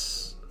that?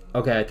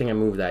 Okay, I think I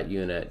moved that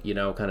unit, you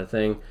know, kind of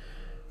thing.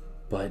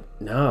 But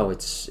no,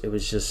 it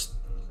was just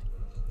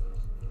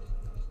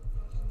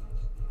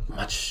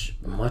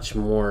much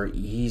more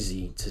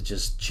easy to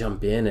just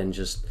jump in and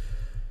just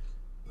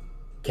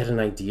get an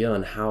idea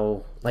on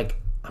how, like,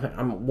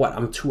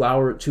 I'm 3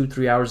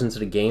 hours into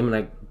the game, and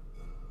I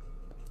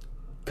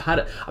got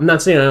it. I'm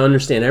not saying I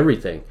understand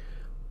everything,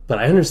 but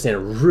I understand a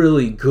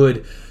really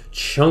good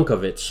chunk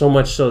of it, so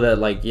much so that,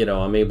 like, you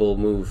know, I'm able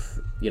to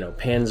move, you know,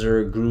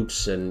 panzer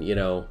groups, and, you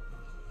know,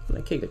 I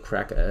kick the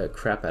crap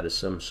out of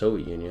some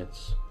Soviet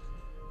units.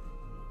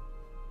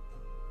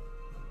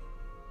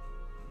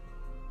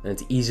 And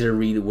it's easy to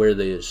read where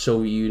the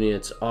Soviet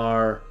units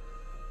are,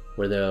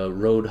 where the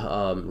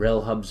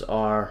rail hubs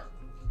are.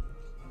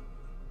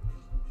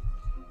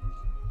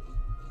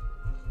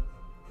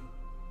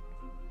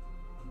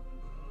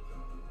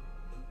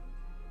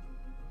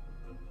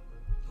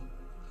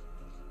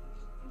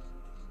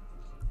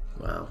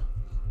 Wow.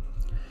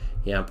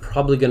 Yeah, I'm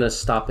probably gonna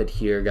stop it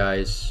here,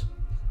 guys.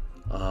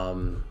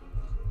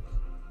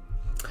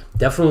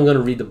 Definitely gonna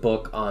read the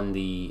book on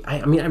the.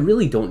 I mean, I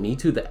really don't need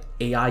to. The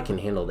AI can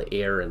handle the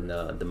air and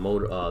the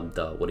motor.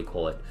 The, what do you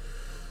call it?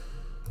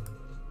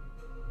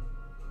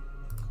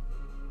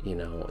 You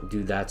know,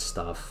 do that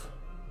stuff.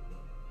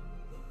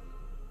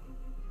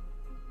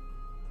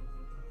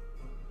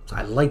 So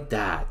I like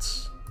that.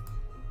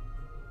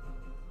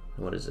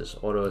 What is this?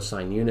 Auto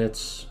assign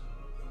units.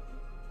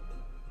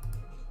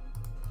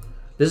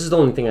 This is the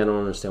only thing I don't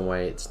understand why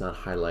it's not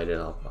highlighted.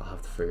 I'll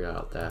have to figure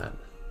out that.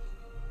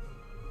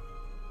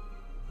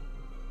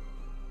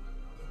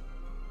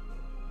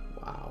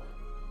 Wow.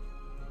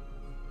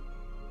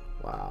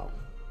 Wow.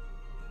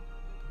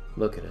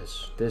 Look at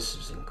this. This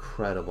is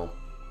incredible.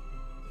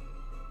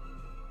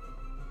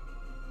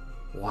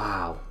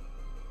 Wow.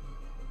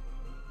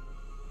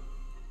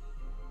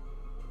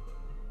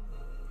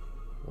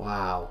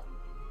 Wow.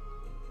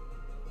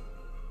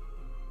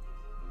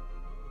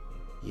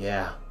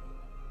 Yeah.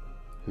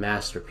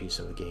 Masterpiece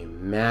of a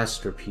game.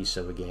 Masterpiece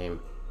of a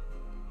game.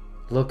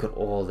 Look at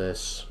all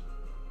this.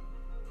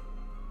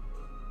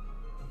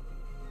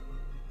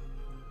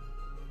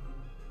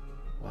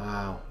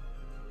 Wow.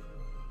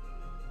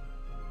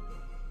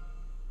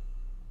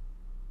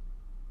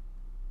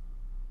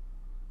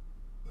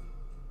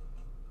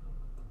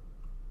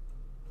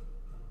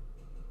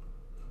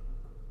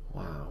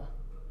 Wow.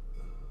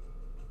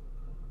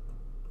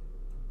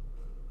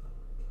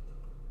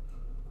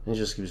 It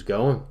just keeps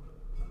going.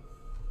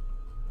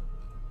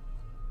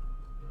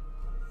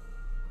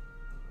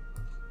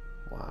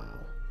 Wow.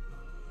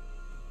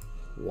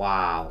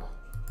 Wow.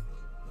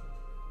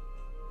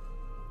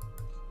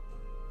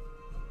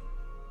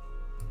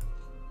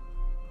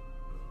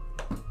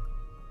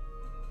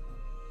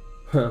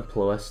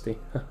 Ploesti.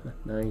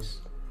 Nice.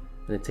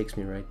 And it takes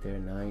me right there.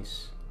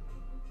 Nice.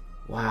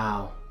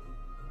 Wow.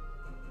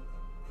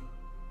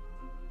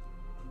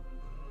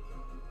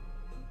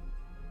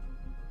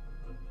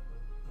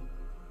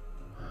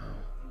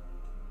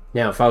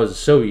 Now, if I was a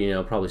Soviet, you know,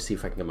 I'll probably see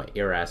if I can get my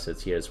air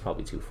assets here. It's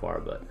probably too far,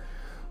 but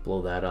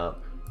blow that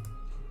up.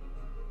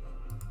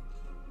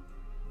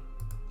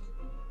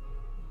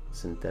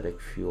 Synthetic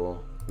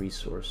fuel,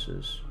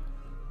 resources.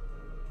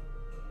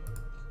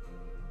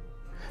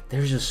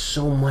 There's just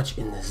so much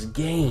in this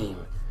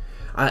game.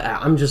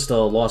 I'm just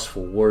lost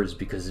for words,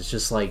 because it's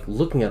just like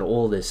looking at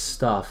all this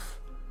stuff.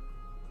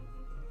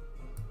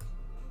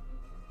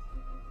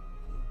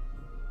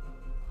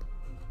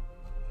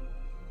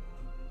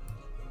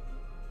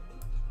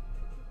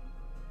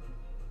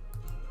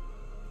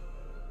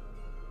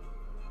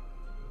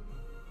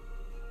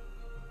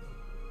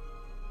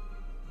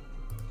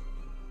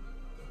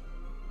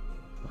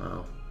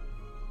 Wow.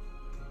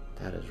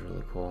 That is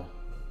really cool.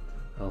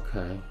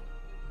 Okay.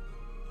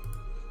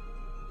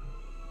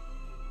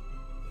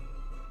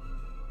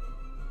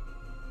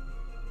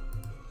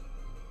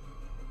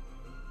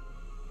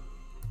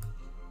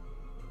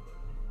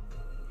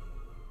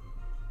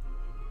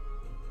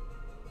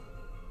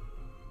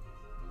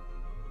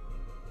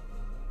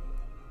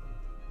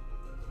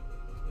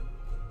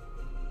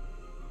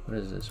 What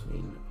does this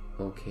mean?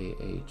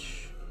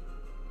 OKH.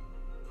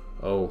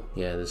 Oh,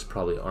 yeah, this is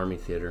probably Army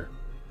Theater.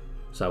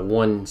 So I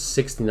won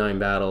 69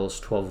 battles,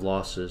 12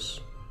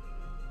 losses.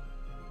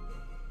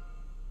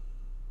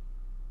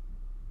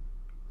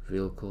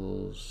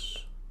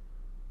 Vehicles.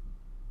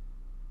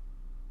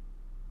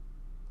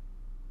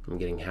 I'm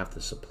getting half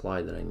the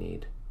supply that I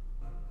need.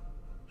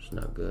 It's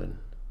not good.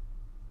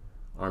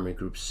 Army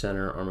Group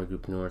Center, Army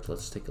Group North.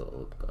 Let's take a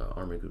look.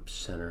 Army Group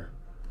Center.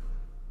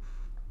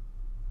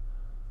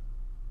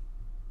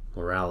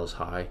 Morale is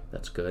high.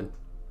 That's good.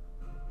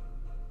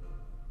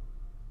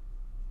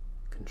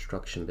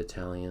 Construction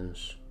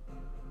battalions.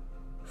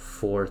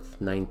 4th,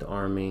 9th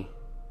Army.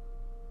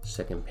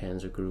 2nd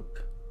Panzer Group.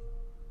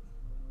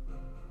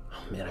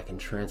 Oh man, I can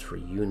transfer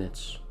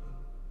units.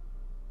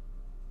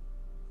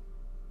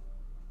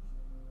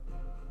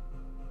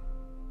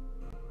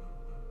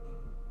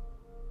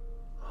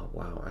 Oh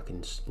wow, I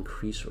can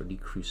increase or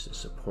decrease the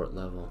support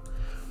level.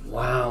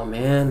 Wow,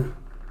 man.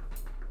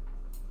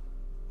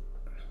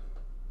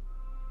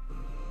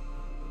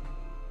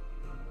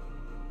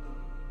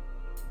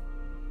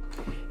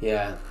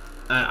 Yeah,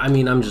 I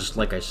mean, I'm just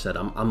like I said,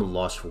 I'm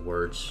lost for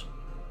words.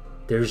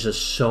 There's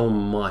just so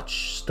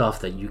much stuff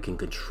that you can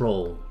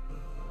control,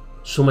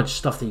 so much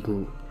stuff that you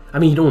can. I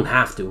mean, you don't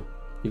have to.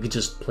 You could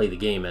just play the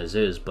game as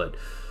is, but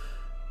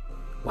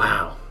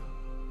wow.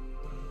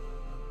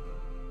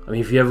 I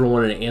mean, if you ever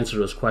wanted to answer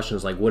those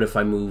questions, like what if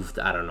I moved,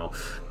 I don't know,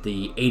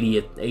 the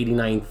 80th,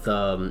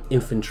 89th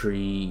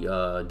Infantry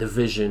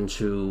Division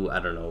to, I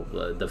don't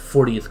know, the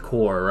 40th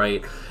Corps,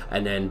 right?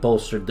 And then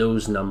bolstered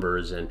those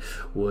numbers, and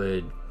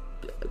would,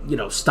 you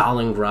know,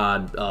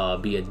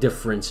 Stalingrad be a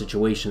different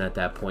situation at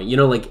that point? You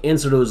know, like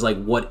answer those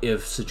like what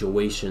if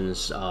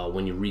situations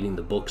when you're reading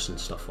the books and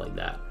stuff like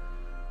that.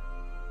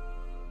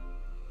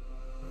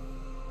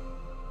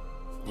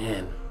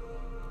 Man.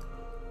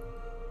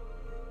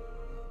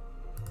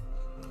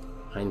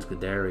 Heinz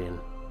Guderian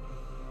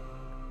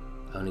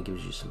only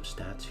gives you some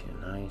stats here.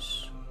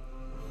 Nice.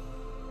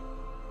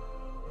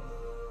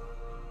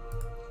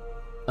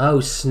 Oh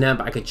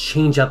snap, I could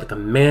change out the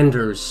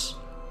commanders.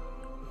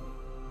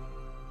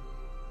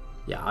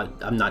 Yeah,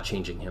 I'm not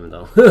changing him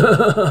though.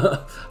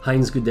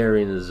 Heinz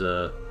Guderian is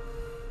a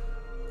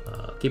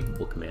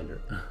capable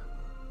commander.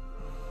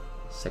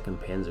 2nd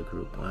Panzer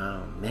Group.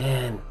 Wow,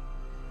 man.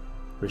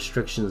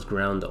 Restrictions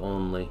ground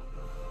only.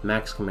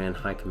 Max command,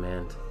 high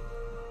command.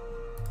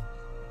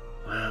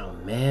 Wow,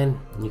 man.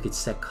 And you could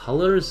set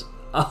colors?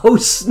 Oh,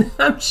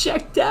 snap.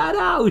 Check that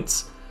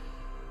out.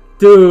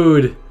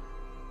 Dude.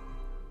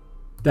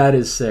 That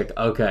is sick.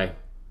 Okay.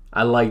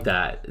 I like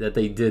that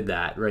they did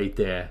that right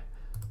there.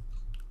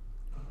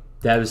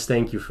 Dabs,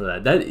 thank you for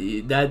that.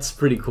 That's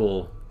pretty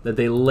cool. That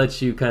they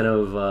let you kind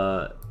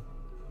of...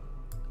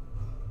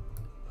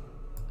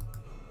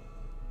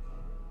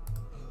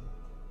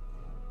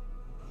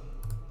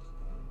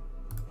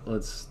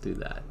 Let's do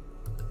that.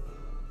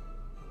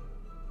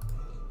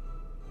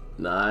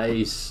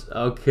 Nice.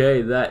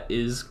 Okay, that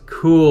is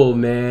cool,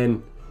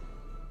 man.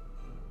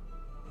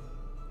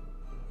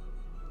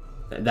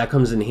 That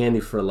comes in handy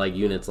for like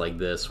units like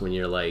this when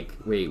you're like,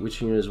 wait,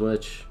 which unit is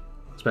which?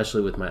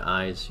 Especially with my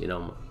eyes, you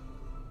know.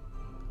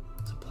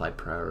 Supply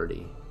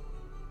priority.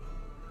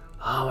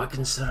 Oh, I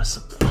can set a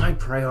supply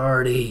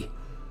priority.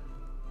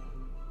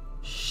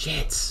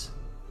 Shit.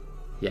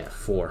 Yeah,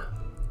 4.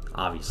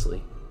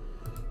 Obviously.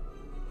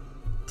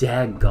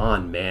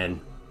 Daggone,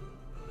 man.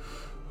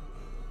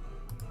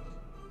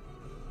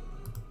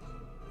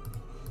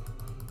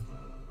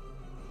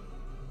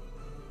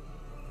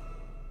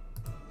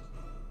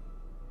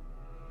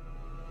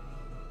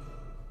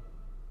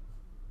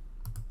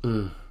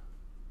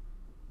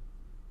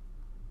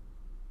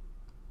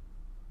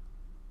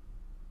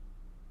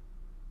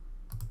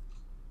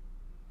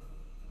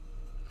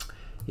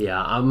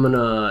 Yeah, I'm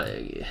gonna...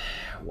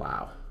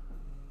 Wow.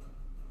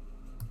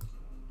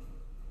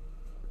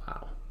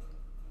 Wow.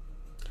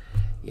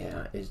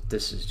 Yeah,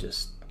 this is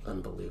just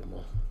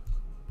unbelievable.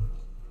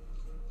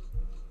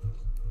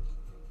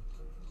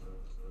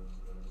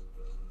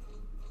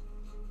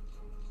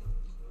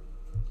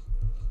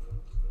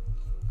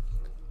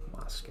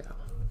 Moscow.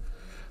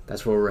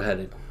 That's where we're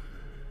headed.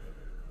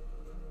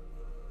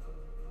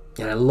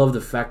 And I love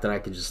the fact that I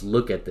could just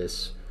look at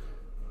this.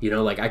 You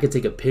know, like I could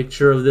take a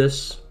picture of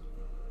this.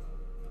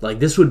 Like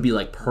this would be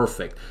like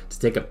perfect to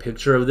take a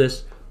picture of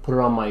this, put it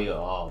on my,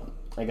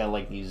 I got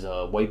like these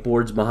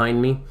whiteboards behind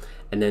me,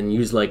 and then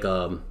use like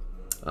I don't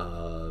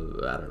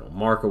know,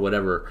 mark or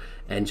whatever,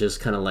 and just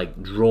kind of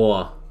like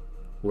draw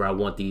where I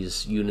want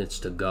these units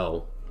to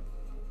go.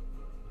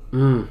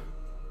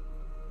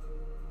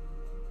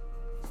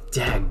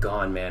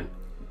 Daggone, man.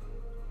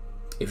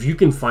 If you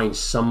can find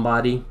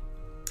somebody,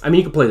 I mean,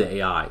 you can play the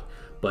AI,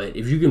 but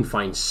if you can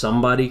find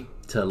somebody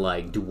to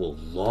like do a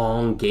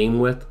long game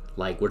with,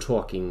 like we're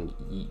talking,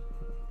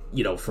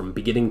 you know, from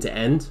beginning to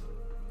end.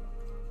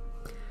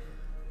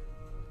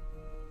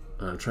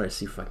 I'm trying to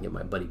see if I can get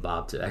my buddy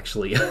Bob to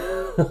actually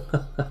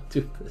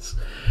do this.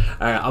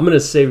 All right, I'm gonna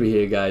save it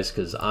here, guys,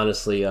 because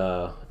honestly,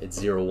 it's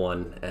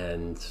 0-1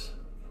 and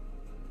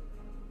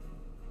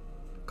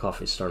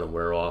coffee's starting to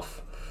wear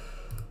off.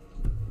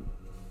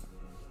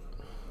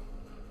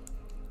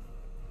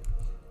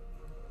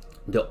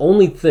 The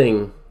only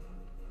thing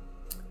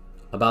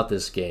about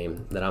this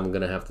game that I'm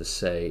gonna have to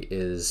say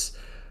is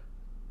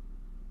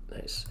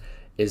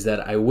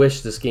that I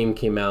wish this game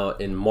came out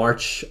in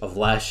March of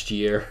last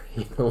year.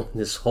 You know,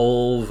 this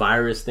whole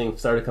virus thing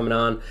started coming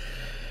on,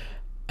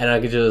 and I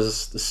could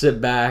just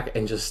sit back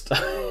and just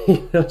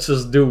you know,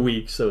 just do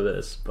weeks of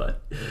this.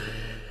 But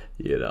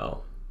you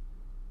know,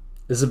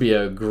 this would be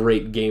a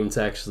great game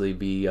to actually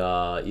be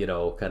you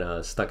know, kind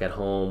of stuck at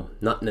home,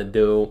 nothing to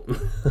do,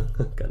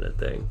 kind of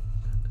thing.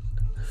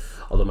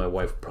 Although my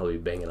wife would probably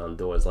be banging on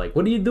doors like,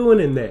 what are you doing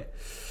in there?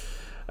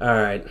 All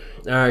right,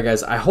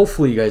 guys.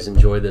 Hopefully you guys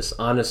enjoy this.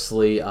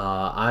 Honestly,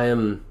 I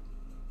am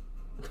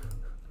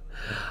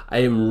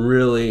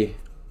really,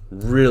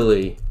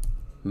 really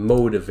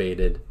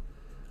motivated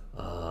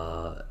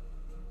about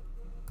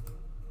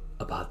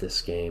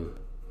this game.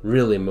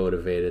 Really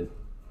motivated.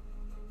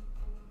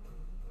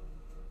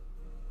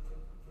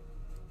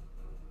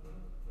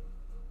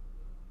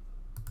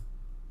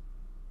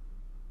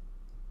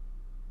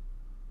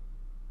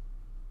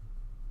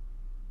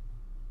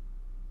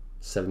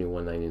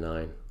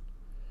 $71.99.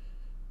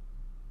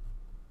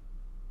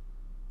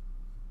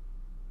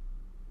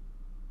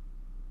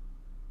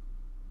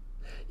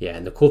 Yeah,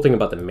 and the cool thing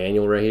about the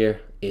manual right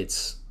here,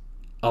 it's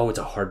a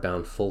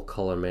hardbound full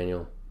color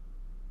manual.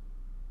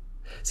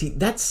 See,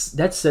 that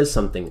says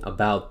something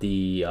about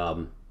the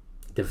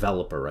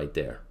developer right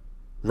there.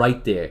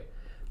 Right there.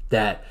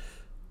 That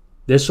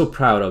they're so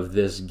proud of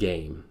this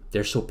game.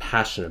 They're so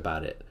passionate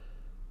about it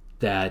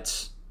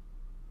that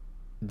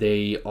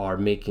they are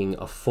making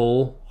a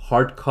full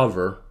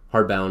hardcover,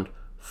 hardbound,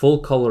 full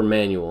color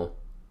manual,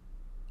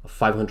 a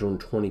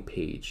 520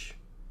 page.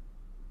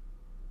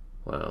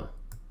 Wow.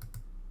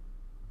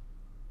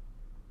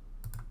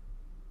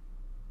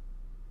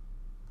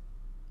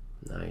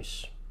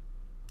 Nice.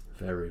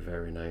 Very,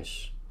 very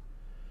nice.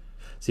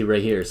 See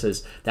right here, it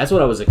says, that's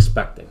what I was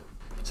expecting.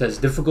 It says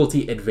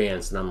difficulty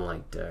advanced, and I'm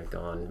like,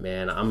 daggone,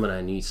 man, I'm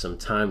gonna need some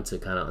time to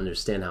kind of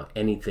understand how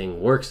anything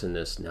works in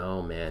this.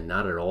 No, man,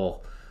 not at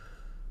all.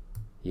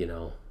 You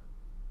know,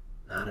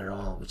 not at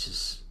all, which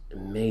is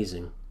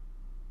amazing.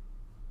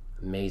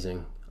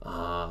 Amazing.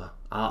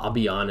 I'll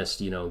be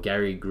honest, you know,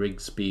 Gary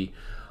Grigsby,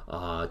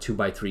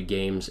 2x3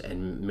 games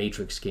and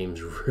Matrix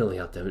games really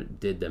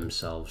outdid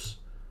themselves.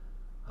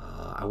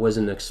 I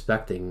wasn't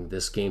expecting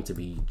this game to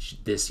be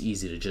this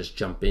easy to just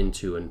jump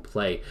into and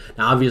play.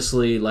 Now,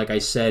 obviously, like I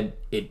said,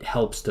 it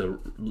helps to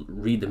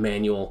read the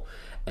manual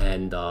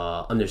and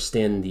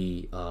understand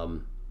the what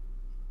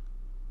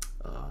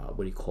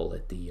do you call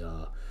it? The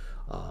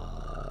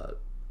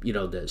you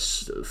know,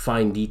 the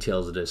fine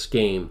details of this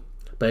game.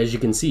 But as you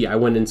can see, I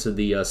went into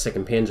the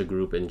Second Panzer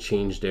group and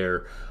changed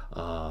their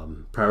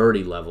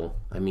priority level.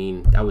 I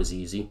mean, that was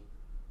easy.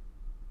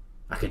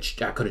 I could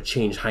have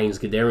changed Heinz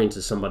Guderian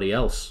to somebody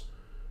else.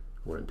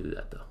 I wouldn't do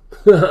that though.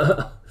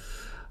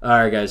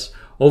 Alright guys,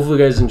 hopefully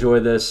you guys enjoy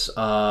this.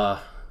 Yeah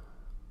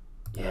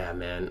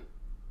man,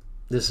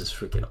 this is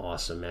freaking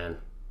awesome, man.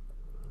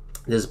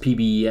 This is a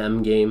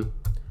PBEM game,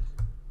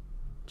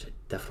 which I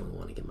definitely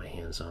want to get my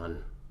hands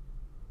on.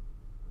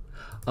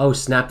 Oh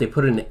snap, they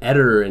put an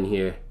editor in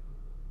here.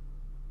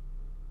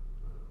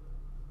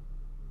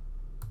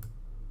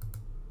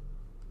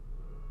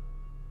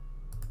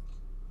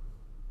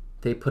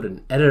 They put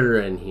an editor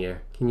in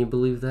here. Can you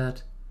believe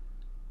that?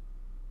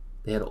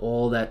 They had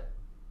all that.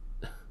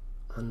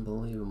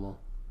 Unbelievable.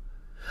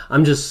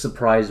 I'm just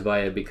surprised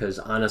by it because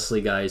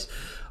honestly, guys,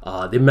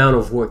 the amount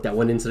of work that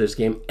went into this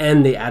game,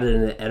 and they added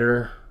an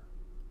editor.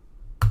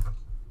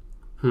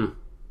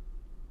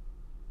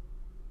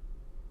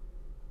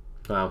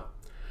 Wow.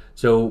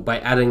 So by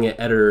adding an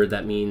editor,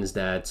 that means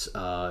that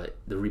the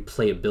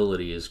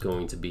replayability is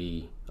going to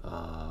be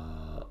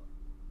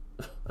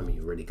I mean,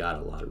 you already got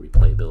a lot of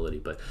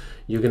replayability, but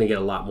you're going to get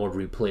a lot more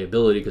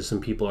replayability because some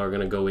people are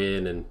going to go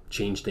in and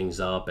change things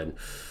up and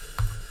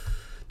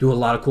do a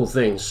lot of cool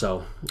things.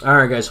 So, all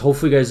right, guys,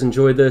 hopefully you guys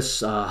enjoyed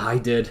this. I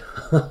did.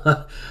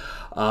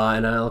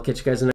 And I'll catch you guys in the next